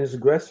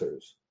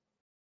transgressors.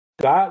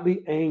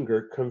 Godly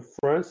anger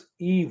confronts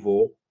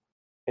evil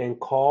and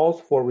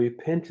calls for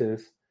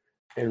repentance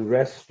and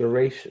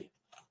restoration.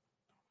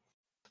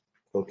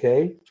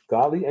 Okay?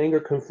 Godly anger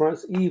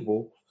confronts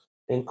evil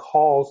and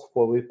calls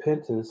for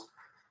repentance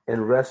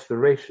and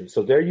restoration.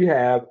 So there you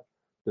have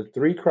the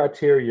 3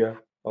 criteria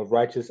of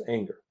righteous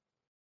anger.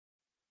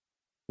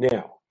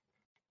 Now,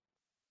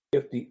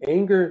 if the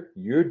anger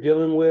you're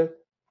dealing with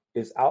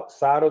is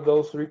outside of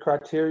those 3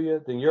 criteria,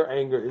 then your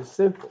anger is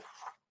sinful.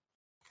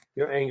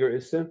 Your anger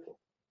is sinful.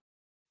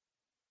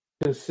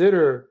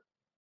 Consider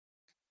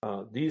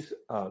these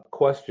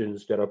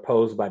questions that are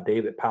posed by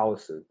David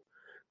Powlison.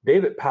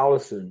 David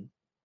Powlison,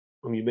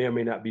 whom you may or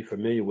may not be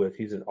familiar with,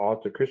 he's an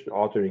author, Christian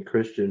author and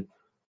Christian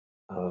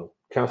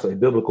counselor, a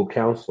biblical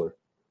counselor.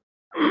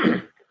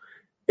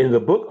 In the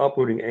book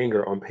Uprooting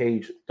Anger on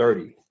page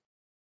 30,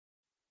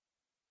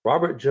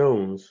 Robert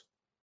Jones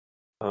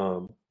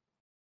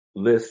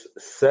lists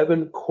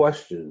 7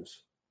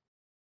 questions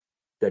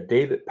that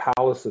David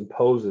Powlison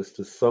poses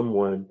to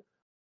someone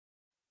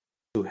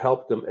to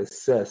help them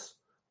assess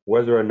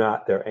whether or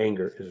not their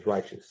anger is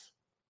righteous.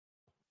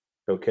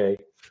 Okay?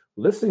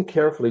 Listen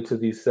carefully to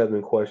these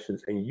 7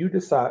 questions and you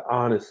decide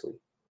honestly.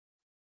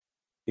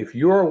 If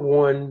you are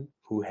one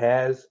who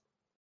has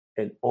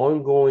an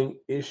ongoing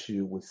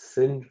issue with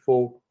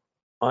sinful,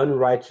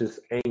 unrighteous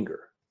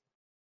anger,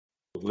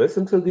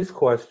 listen to these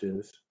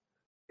questions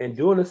and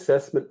do an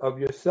assessment of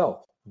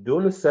yourself. Do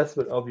an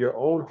assessment of your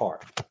own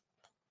heart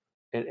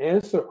and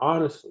answer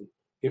honestly.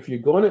 if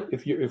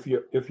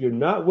you're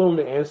not willing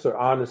to answer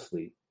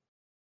honestly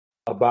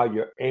about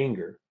your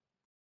anger,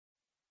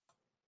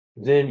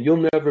 then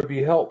you'll never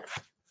be helped.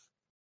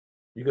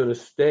 You're going to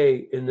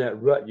stay in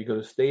that rut. You're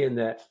going to stay in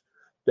that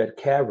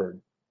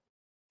cavern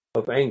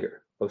of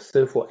anger, of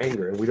sinful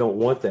anger, and we don't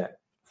want that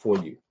for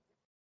you.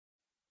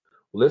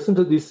 Listen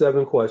to these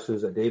 7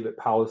 questions that David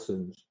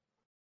Powlison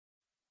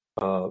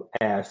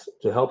asked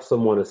to help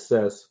someone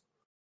assess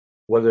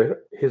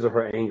whether his or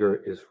her anger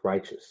is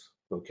righteous.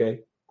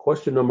 Okay?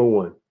 Question number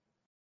 1.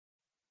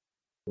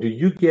 Do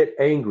you get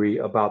angry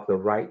about the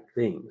right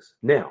things?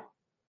 Now,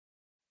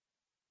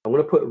 I'm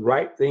going to put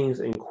right things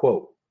in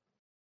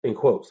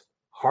quotes.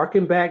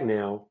 Harken back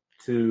now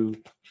to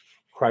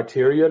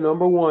criteria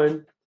number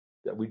 1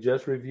 that we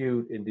just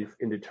reviewed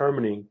in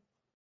determining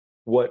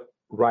what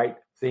right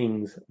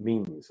things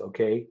means,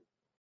 okay?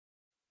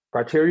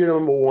 Criteria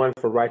number 1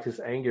 for righteous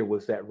anger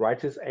was that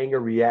righteous anger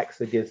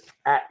reacts against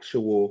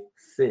actual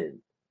sin,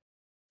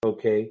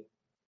 okay?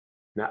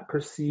 Not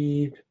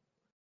perceived,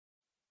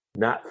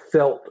 not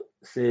felt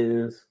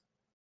sins,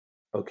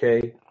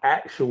 okay?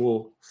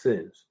 Actual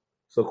sins.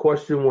 So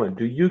question 1,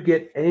 do you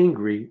get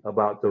angry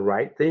about the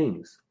right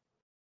things?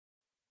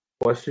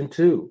 Question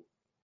 2,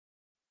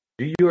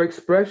 do you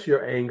express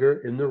your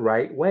anger in the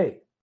right way?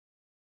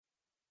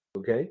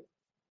 Okay?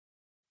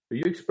 Do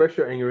you express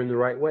your anger in the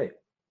right way?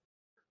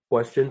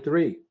 Question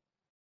 3,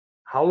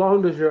 how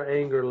long does your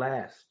anger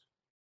last?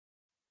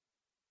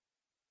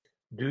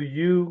 Do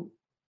you,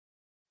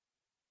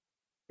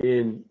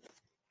 in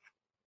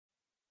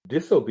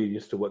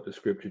disobedience to what the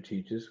scripture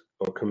teaches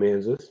or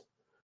commands us,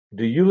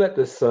 do you let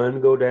the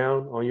sun go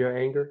down on your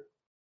anger?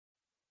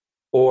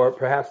 Or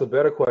perhaps a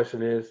better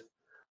question is,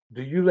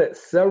 do you let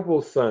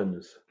several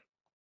suns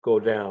go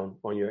down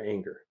on your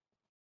anger?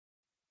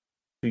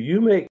 When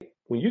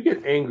you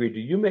get angry,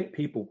 do you make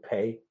people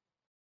pay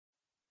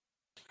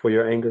for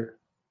your anger?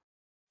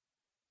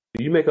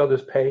 Do you make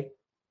others pay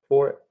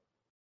for it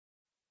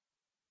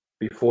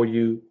before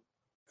you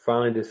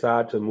finally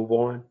decide to move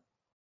on?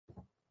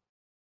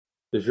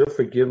 Does your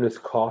forgiveness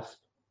cost?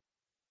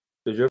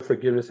 Does your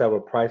forgiveness have a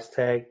price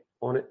tag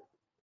on it?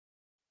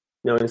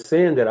 Now, in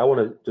saying that, I want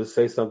to just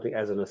say something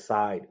as an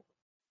aside.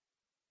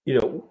 You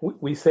know,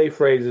 we say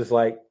phrases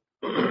like,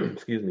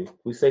 excuse me,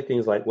 we say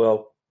things like,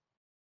 well,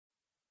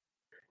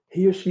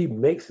 he or she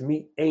makes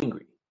me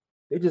angry.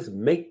 They just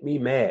make me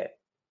mad.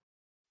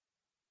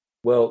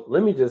 Well,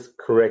 let me just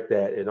correct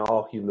that in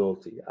all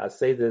humility. I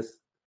say this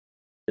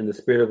in the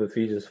spirit of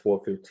Ephesians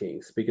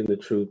 4:15, speaking the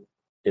truth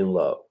in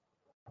love.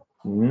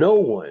 No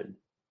one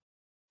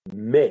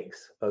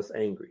makes us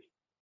angry.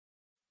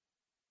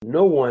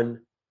 No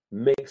one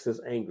makes us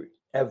angry,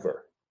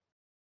 ever.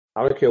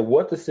 I don't care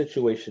what the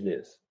situation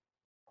is,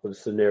 what the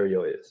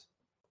scenario is.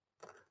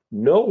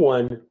 No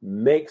one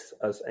makes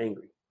us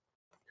angry.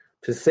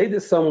 To say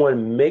that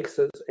someone makes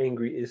us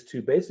angry is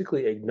to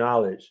basically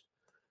acknowledge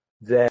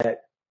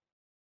that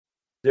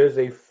there's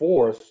a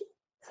force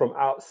from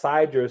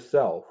outside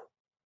yourself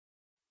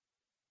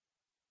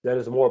that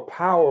is more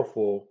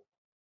powerful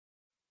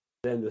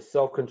than the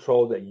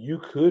self-control that you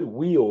could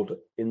wield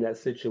in that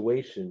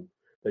situation,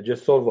 that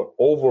just sort of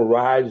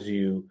overrides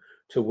you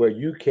to where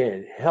you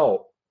can't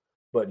help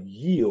but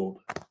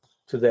yield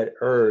to that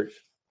urge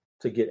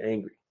to get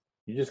angry.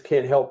 You just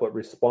can't help but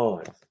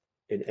respond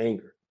in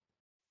anger.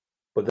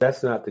 But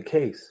that's not the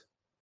case.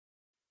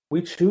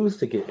 We choose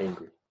to get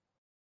angry.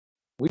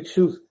 We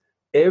choose.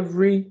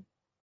 Every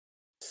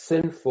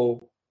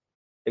sinful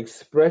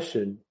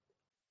expression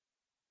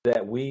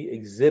that we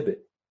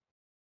exhibit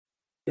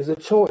is a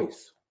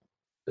choice.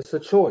 It's a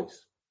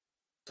choice.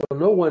 So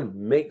no one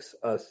makes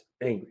us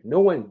angry. No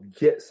one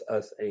gets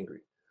us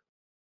angry.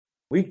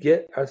 We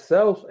get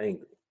ourselves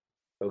angry.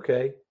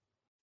 Okay?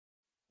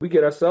 We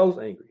get ourselves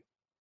angry.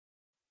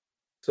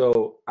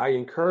 So I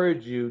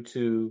encourage you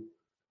to,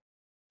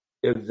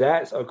 if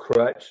that's a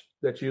crutch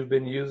that you've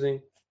been using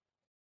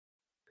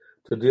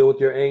to deal with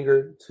your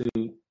anger,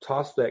 to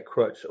toss that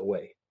crutch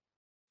away.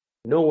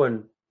 No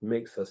one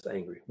makes us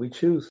angry. We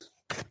choose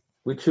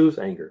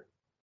anger.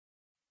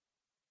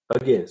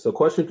 Again, so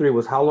question 3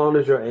 was, how long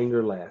does your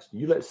anger last?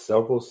 You let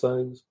several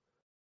suns,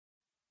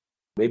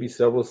 maybe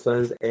several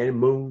suns and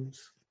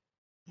moons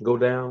go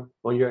down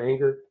on your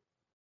anger?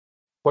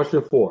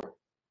 Question 4,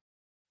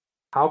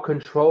 how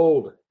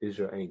controlled is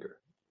your anger?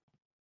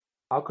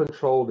 How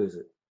controlled is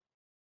it,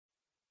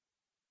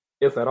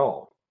 if at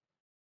all?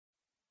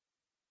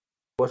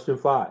 Question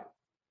 5,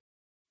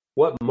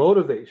 what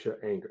motivates your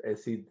anger?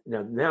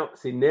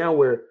 And now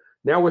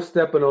we're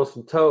stepping on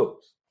some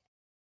toes.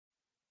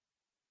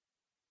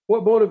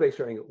 What motivates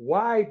your anger?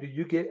 Why do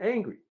you get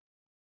angry?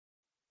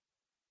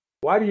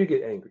 Why do you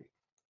get angry?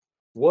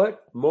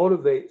 What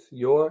motivates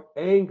your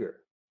anger?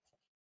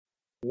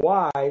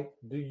 Why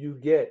do you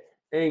get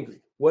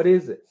angry? What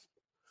is it?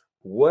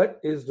 What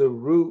is the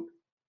root?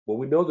 Well,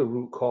 we know the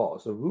root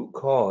cause. The root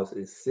cause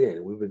is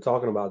sin. We've been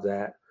talking about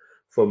that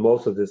for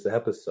most of this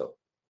episode.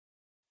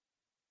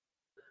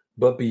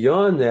 But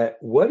beyond that,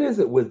 what is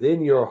it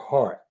within your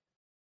heart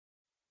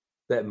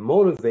that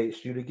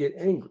motivates you to get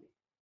angry?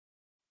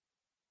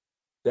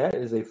 That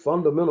is a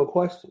fundamental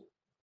question.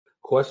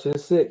 Question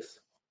 6.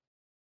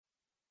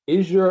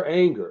 Is your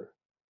anger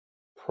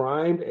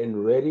primed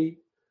and ready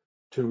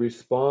to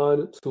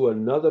respond to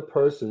another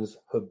person's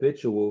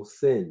habitual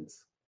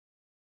sins?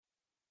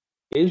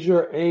 Is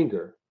your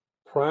anger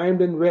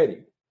primed and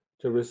ready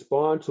to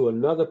respond to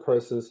another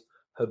person's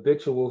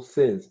habitual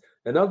sins?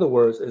 In other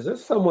words, is there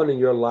someone in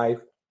your life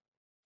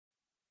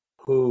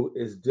who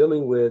is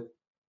dealing with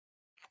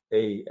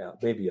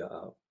maybe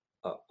a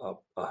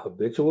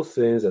habitual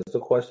sins, as the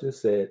question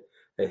said,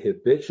 a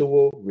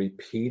habitual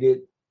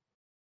repeated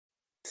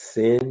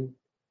sin?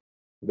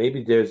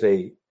 Maybe there's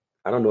I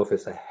don't know if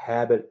it's a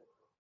habit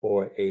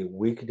or a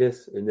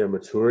weakness in their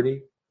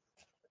maturity,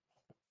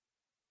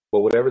 but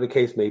whatever the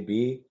case may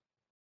be,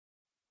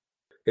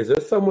 is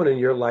there someone in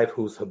your life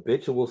whose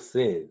habitual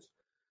sins,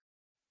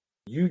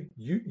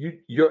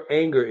 your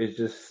anger is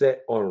just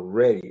set on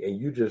ready, and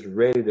you just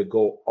ready to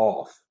go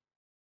off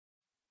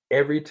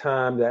every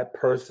time that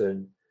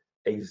person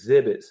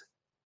exhibits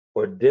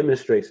or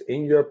demonstrates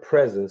in your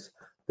presence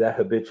that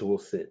habitual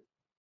sin?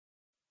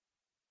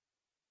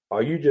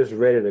 Are you just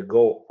ready to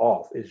go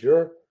off? Is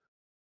your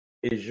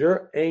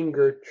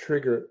anger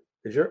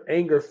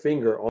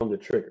finger on the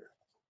trigger?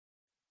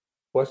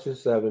 Question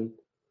 7.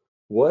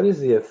 What is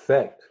the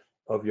effect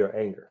of your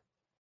anger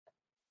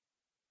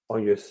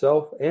on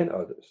yourself and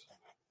others?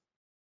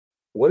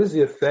 What is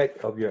the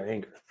effect of your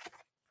anger?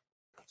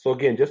 So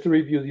again, just to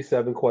review these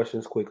 7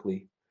 questions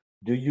quickly.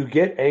 Do you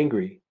get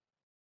angry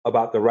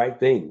about the right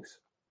things?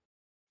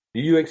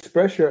 Do you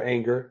express your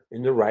anger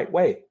in the right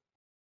way?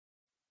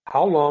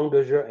 How long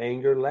does your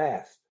anger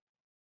last?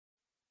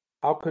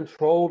 How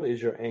controlled is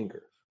your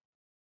anger?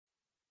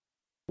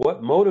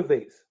 What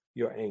motivates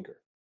your anger?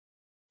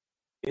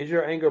 Is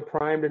your anger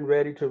primed and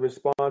ready to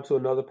respond to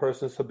another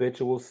person's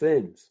habitual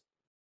sins?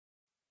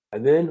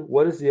 And then,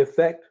 what is the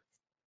effect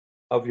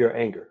of your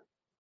anger?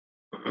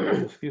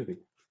 Excuse me.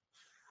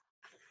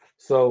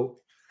 So,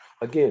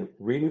 again,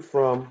 reading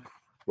from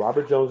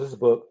Robert Jones's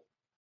book,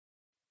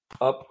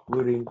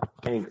 Uprooting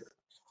Anger.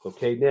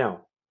 Okay,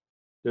 now,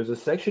 there's a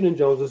section in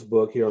Jones's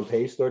book here on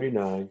page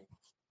 39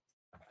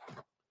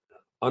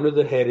 under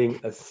the heading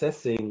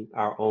Assessing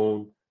Our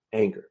Own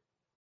Anger.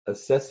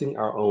 Assessing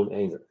our own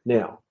anger.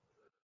 Now,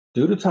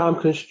 due to time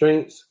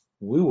constraints,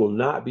 we will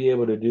not be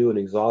able to do an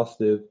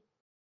exhaustive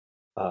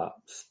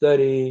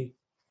study,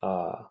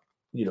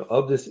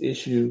 of this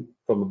issue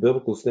from a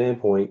biblical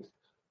standpoint.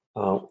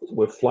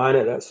 We're flying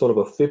at that sort of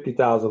a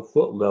 50,000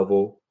 foot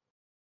level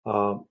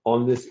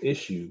on this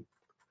issue.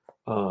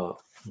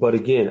 But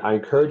again, I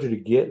encourage you to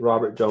get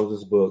Robert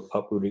Jones's book,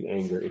 Uprooting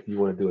Anger, if you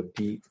want to do a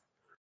deep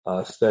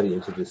study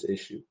into this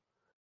issue.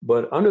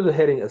 But under the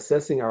heading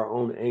Assessing Our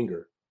Own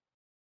Anger,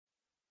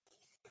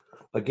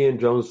 again,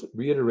 Jones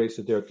reiterates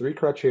that there are 3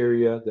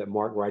 criteria that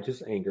mark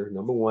righteous anger.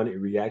 Number 1,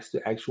 it reacts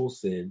to actual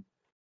sin.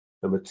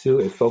 Number 2,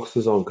 it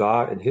focuses on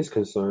God and his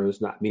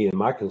concerns, not me and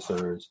my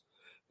concerns.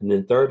 And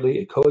then thirdly,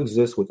 it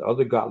coexists with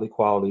other godly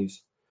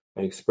qualities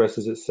and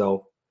expresses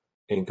itself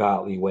in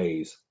godly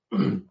ways.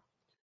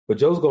 But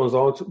Jones goes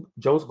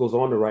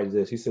on to write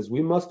this. He says,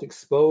 we must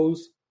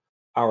expose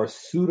our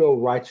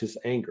pseudo-righteous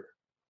anger.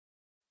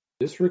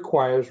 This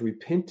requires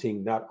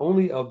repenting not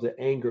only of the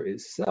anger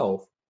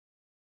itself,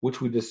 which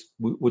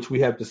we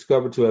have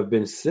discovered to have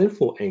been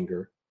sinful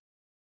anger,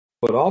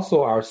 but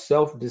also our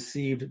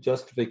self-deceived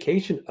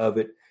justification of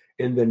it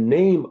in the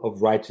name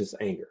of righteous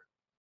anger.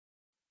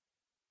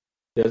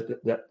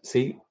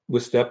 See, we're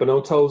stepping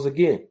on toes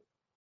again.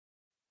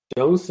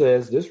 Jones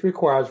says this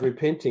requires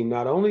repenting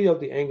not only of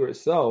the anger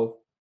itself,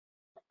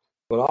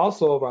 but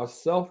also of our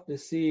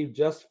self-deceived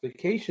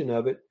justification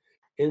of it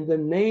in the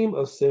name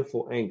of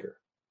sinful anger.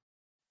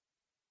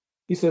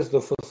 He says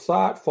the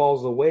facade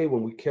falls away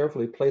when we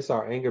carefully place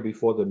our anger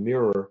before the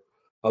mirror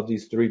of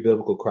these 3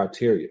 biblical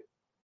criteria.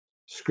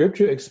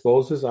 Scripture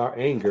exposes our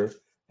anger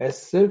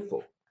as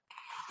sinful.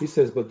 He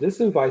says, but this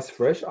invites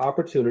fresh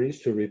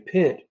opportunities to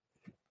repent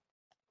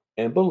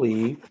and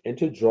believe and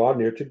to draw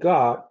near to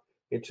God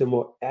and to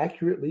more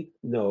accurately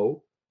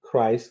know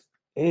Christ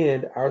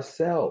and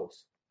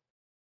ourselves.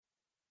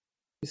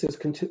 He says,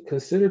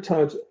 consider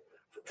times,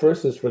 for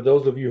instance, for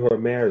those of you who are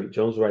married,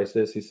 Jones writes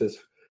this, he says,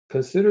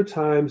 consider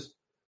times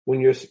when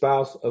your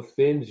spouse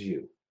offends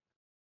you.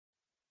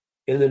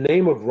 In the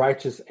name of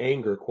righteous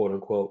anger, quote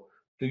unquote,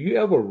 do you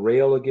ever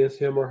rail against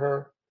him or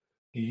her?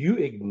 Do you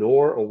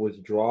ignore or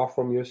withdraw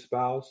from your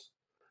spouse?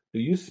 Do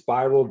you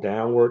spiral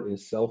downward in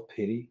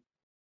self-pity?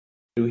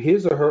 Do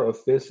his or her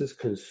offenses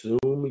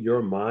consume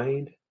your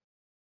mind?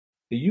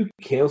 Do you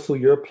cancel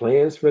your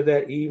plans for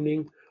that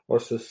evening or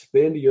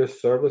suspend your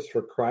service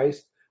for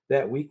Christ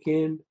that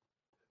weekend?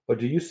 Or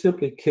do you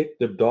simply kick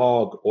the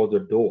dog or the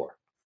door?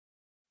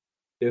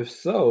 If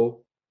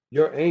so,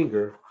 your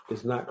anger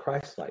is not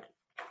Christ-like.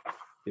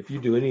 If you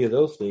do any of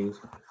those things,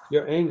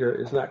 your anger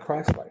is not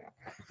Christ-like.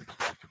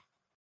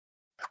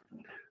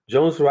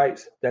 Jones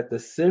writes that the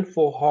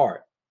sinful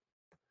heart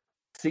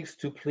seeks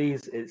to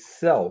please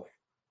itself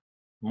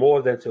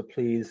more than to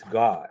please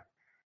God.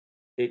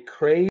 It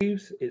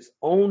craves its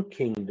own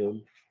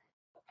kingdom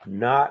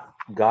not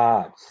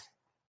God's.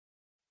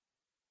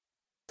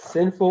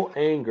 Sinful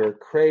anger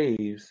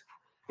craves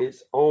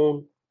its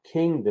own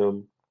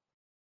kingdom,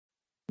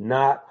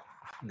 not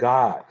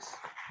God's.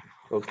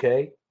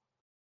 Okay?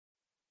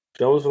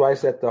 Jones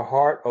writes that the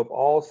heart of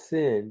all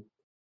sin,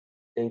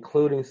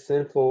 including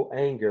sinful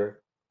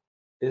anger,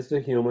 is the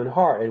human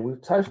heart. And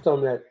we've touched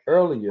on that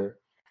earlier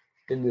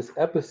in this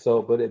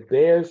episode, but it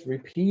bears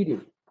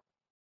repeating.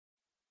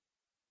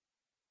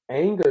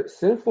 Anger,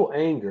 sinful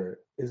anger,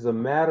 is a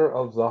matter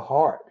of the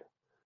heart.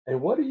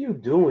 And what are you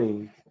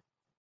doing?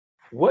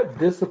 What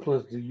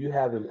disciplines do you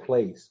have in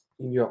place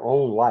in your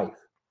own life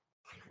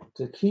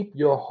to keep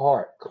your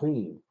heart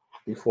clean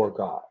before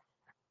God?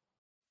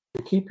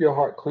 To keep your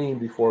heart clean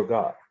before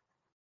God.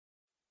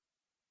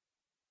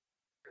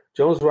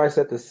 Jones writes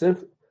that the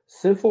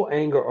sinful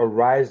anger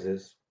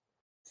arises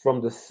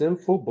from the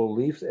sinful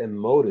beliefs and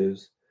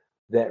motives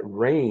that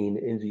reign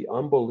in the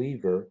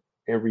unbeliever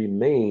and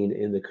remain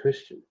in the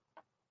Christian.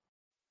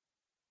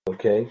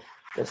 Okay?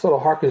 That sort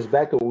of harkens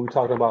back to what we were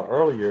talking about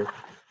earlier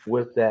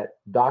with that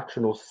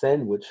doctrinal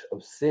sandwich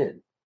of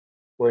sin,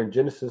 where in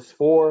Genesis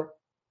 4,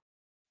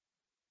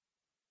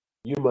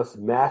 you must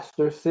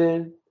master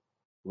sin.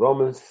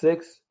 Romans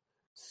 6,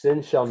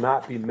 sin shall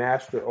not be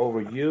master over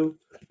you.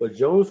 But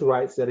Jones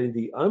writes that in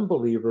the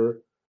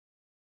unbeliever,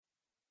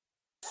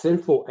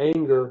 sinful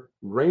anger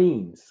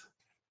reigns.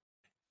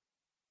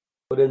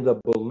 But in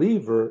the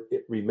believer,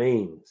 it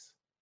remains.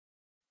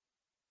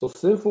 So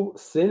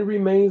sin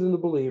remains in the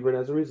believer, and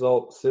as a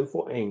result,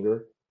 sinful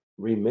anger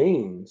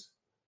remains,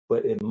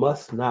 but it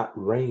must not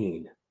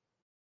reign.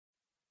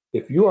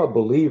 If you are a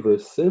believer,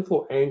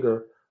 sinful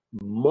anger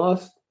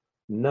must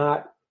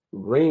not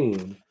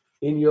reign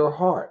in your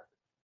heart.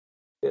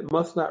 It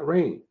must not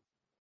reign.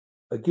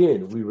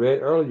 Again, we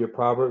read earlier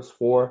Proverbs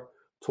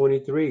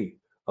 4:23.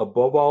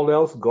 Above all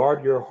else,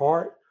 guard your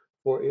heart,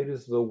 for it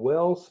is the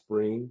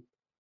wellspring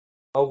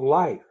of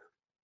life.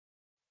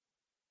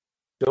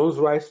 Jones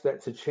writes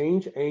that to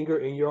change anger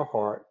in your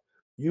heart,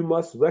 you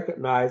must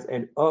recognize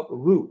and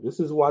uproot. This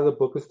is why the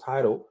book is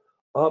titled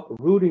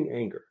Uprooting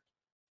Anger.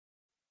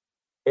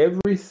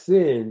 Every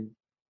sin,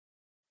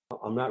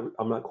 I'm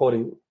not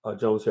quoting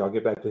Jones here. I'll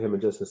get back to him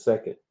in just a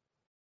second.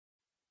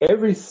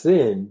 Every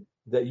sin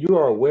that you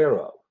are aware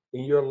of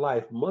in your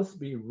life must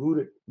be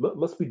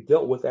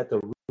dealt with at the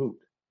root.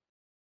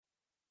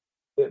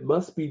 It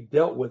must be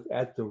dealt with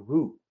at the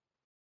root.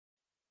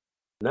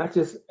 Not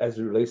just as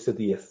it relates to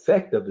the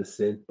effect of the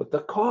sin, but the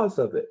cause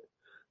of it.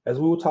 As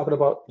we were talking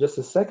about just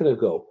a second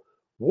ago,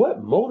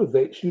 what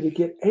motivates you to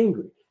get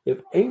angry?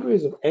 If anger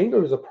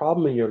is a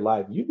problem in your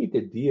life, you need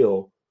to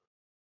deal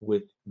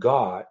with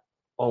God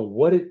on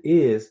what it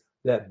is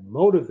that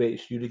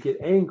motivates you to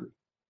get angry.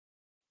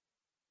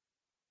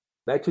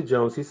 Back to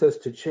Jones, he says,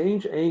 to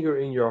change anger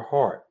in your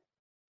heart,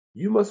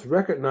 you must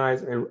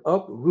recognize and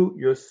uproot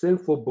your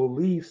sinful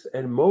beliefs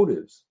and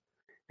motives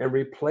and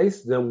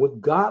replace them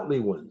with godly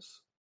ones.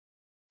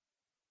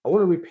 I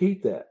want to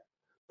repeat that.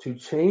 To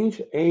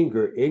change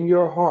anger in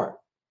your heart,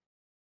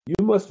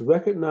 you must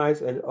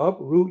recognize and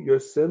uproot your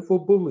sinful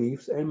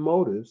beliefs and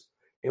motives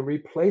and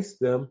replace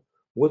them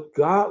with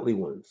godly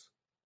ones.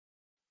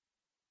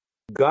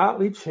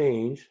 Godly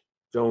change,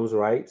 Jones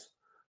writes,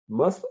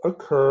 must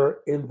occur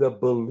in the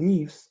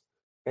beliefs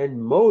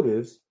and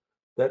motives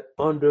that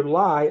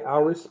underlie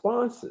our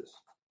responses.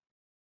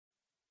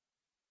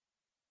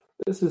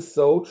 This is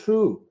so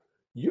true.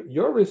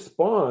 Your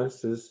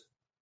responses,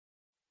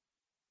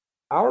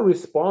 our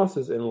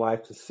responses in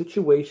life to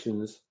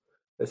situations,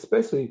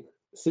 especially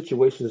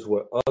situations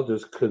where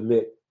others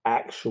commit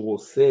actual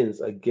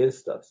sins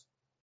against us,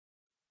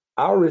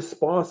 our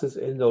responses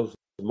in those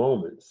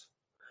moments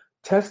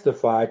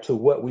testify to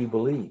what we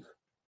believe.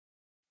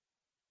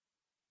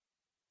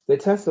 They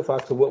testify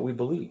to what we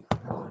believe.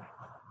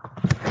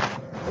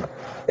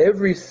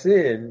 Every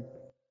sin,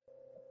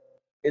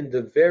 in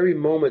the very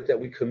moment that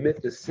we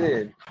commit the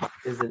sin,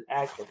 is an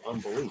act of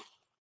unbelief.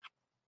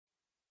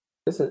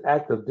 It's an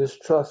act of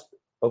distrust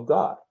of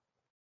God.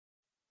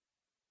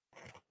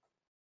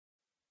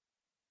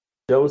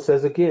 Jones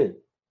says again,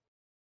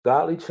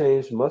 godly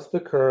change must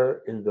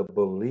occur in the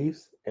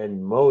beliefs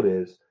and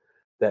motives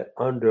that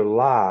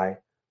underlie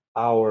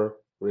our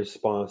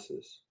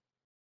responses.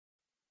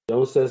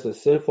 Jones says that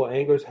sinful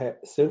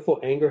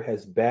anger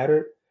has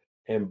battered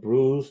and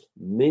bruised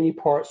many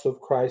parts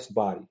of Christ's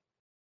body.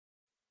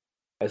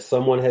 As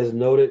someone has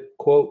noted,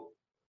 quote,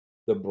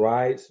 the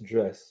bride's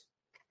dress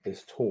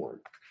is torn,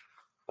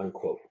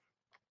 unquote.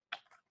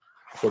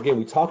 So again,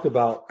 we talked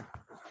about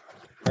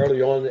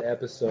early on in the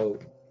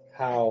episode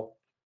how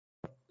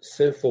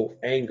sinful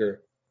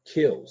anger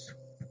kills.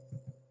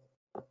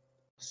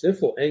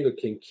 Sinful anger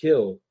can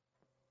kill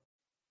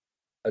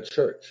a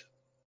church.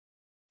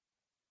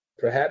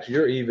 Perhaps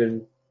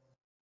you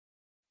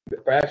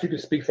can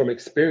speak from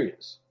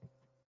experience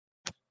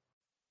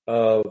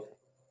of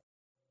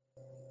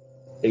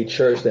a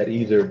church that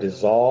either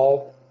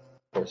dissolved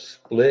or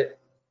split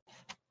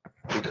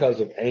because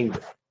of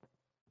anger.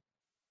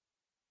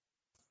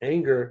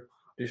 Anger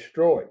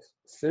destroys.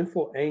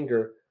 Sinful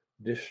anger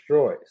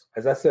destroys.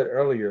 As I said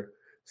earlier,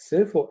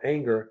 sinful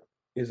anger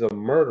is a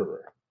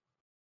murderer.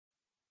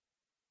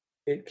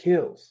 It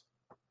kills.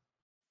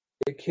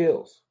 It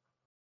kills.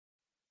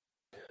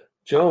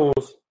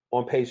 Jones,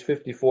 on page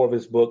 54 of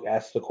his book,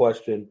 asks the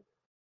question,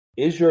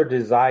 is your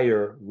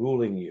desire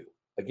ruling you?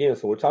 Again,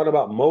 so we're talking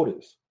about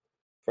motives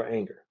for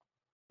anger,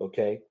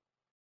 okay?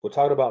 We're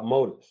talking about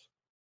motives.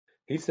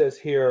 He says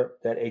here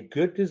that a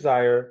good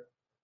desire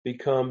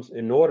becomes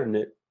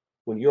inordinate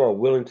when you are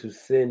willing to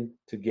sin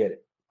to get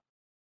it.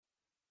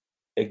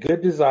 A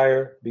good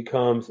desire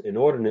becomes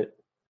inordinate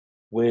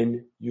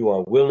when you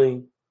are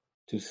willing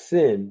to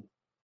sin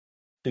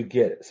to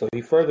get it. So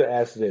he further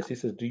asks this. He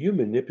says, do you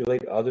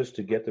manipulate others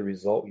to get the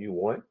result you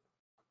want?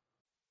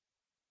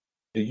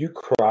 Do you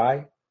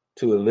cry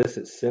to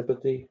elicit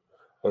sympathy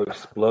or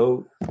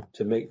explode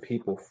to make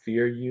people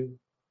fear you?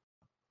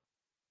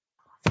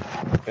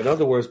 In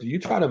other words, do you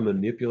try to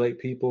manipulate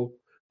people?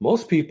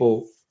 Most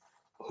people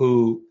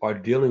who are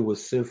dealing with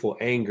sinful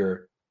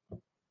anger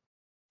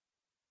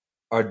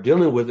are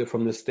dealing with it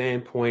from the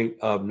standpoint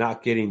of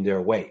not getting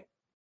their way.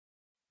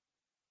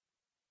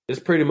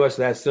 It's pretty much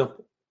that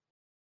simple.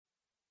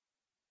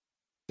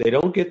 They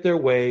don't get their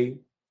way.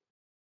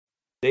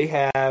 They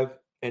have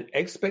an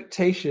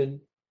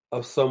expectation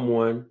of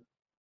someone,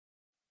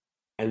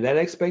 and that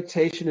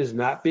expectation is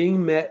not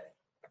being met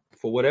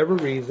for whatever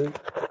reason,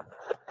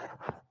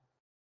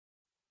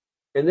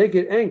 and they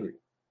get angry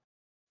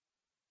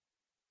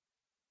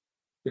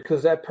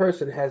because that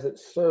person hasn't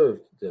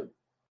served them.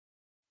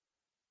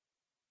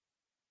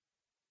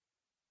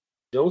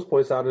 Jones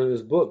points out in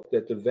his book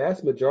that the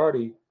vast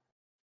majority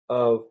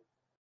of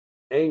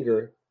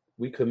anger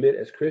we commit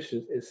as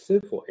Christians is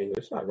sinful anger.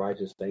 It's not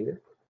righteous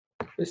anger.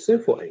 It's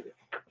sinful anger.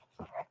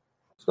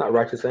 It's not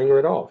righteous anger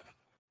at all.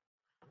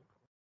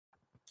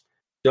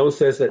 Jones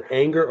says that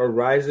anger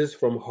arises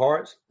from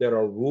hearts that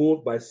are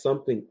ruled by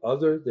something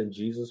other than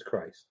Jesus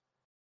Christ.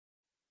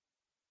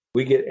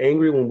 We get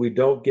angry when we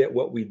don't get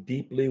what we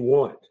deeply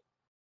want.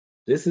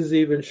 This is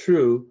even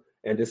true,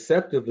 and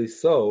deceptively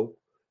so,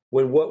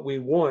 when what we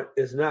want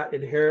is not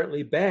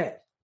inherently bad.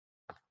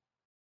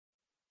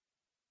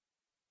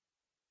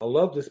 I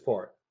love this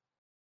part.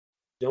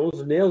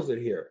 Jones nails it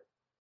here.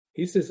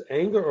 He says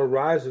anger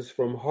arises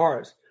from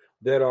hearts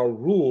that are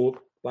ruled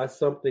by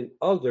something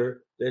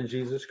other than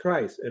Jesus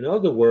Christ. In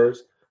other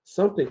words,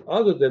 something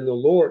other than the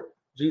Lord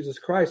Jesus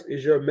Christ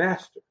is your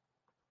master.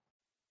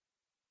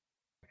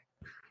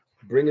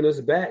 Bringing us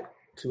back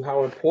to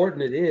how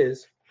important it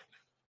is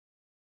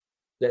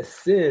that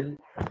sin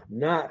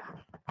not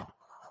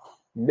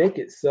make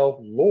itself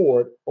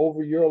Lord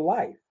over your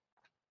life.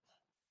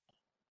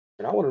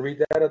 And I want to read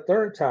that a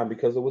third time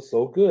because it was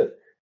so good.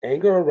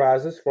 Anger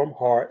arises from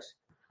hearts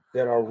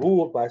that are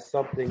ruled by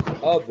something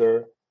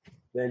other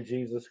than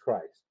Jesus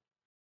Christ.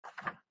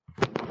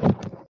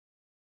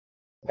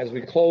 As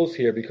we close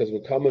here, because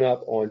we're coming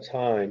up on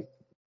time,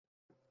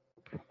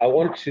 I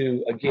want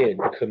to, again,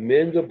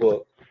 commend the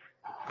book,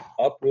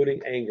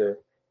 Uprooting Anger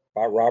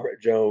by Robert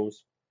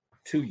Jones,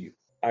 to you.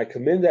 I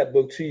commend that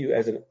book to you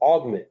as an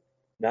augment,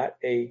 not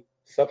a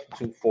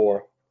substitute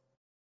for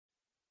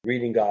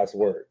reading God's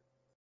word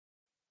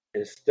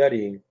and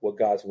studying what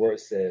God's word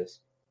says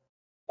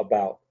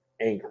about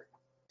anger,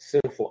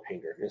 sinful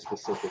anger, and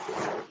specifically.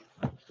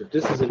 If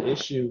this is an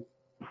issue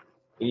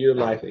in your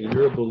life and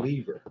you're a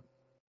believer,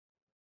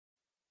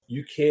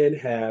 you can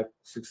have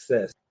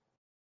success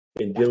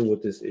in dealing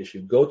with this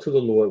issue. Go to the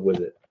Lord with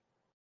it.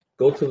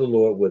 Go to the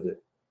Lord with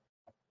it.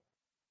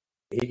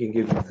 He can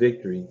give you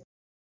victory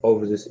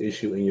over this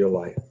issue in your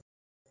life.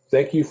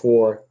 Thank you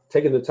for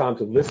taking the time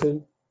to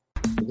listen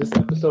to this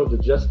episode of the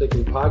Just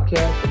Thinking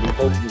Podcast, and we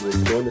hope you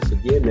will join us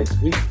again next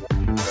week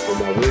when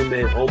my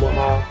wingman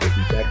Omaha will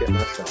be back at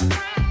my side.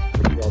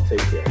 Y'all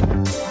take care.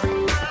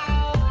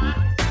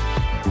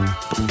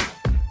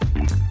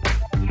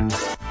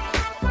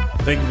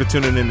 Thank you for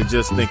tuning in to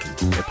Just Thinking,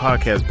 a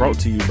podcast brought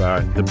to you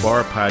by the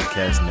Bar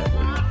Podcast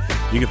Network.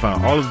 You can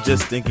find all of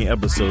Just Thinking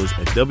episodes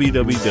at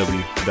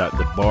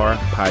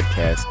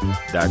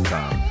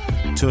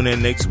www.thebarpodcast.com. Tune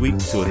in next week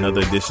to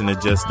another edition of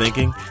Just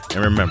Thinking,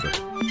 and remember,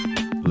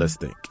 let's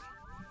think.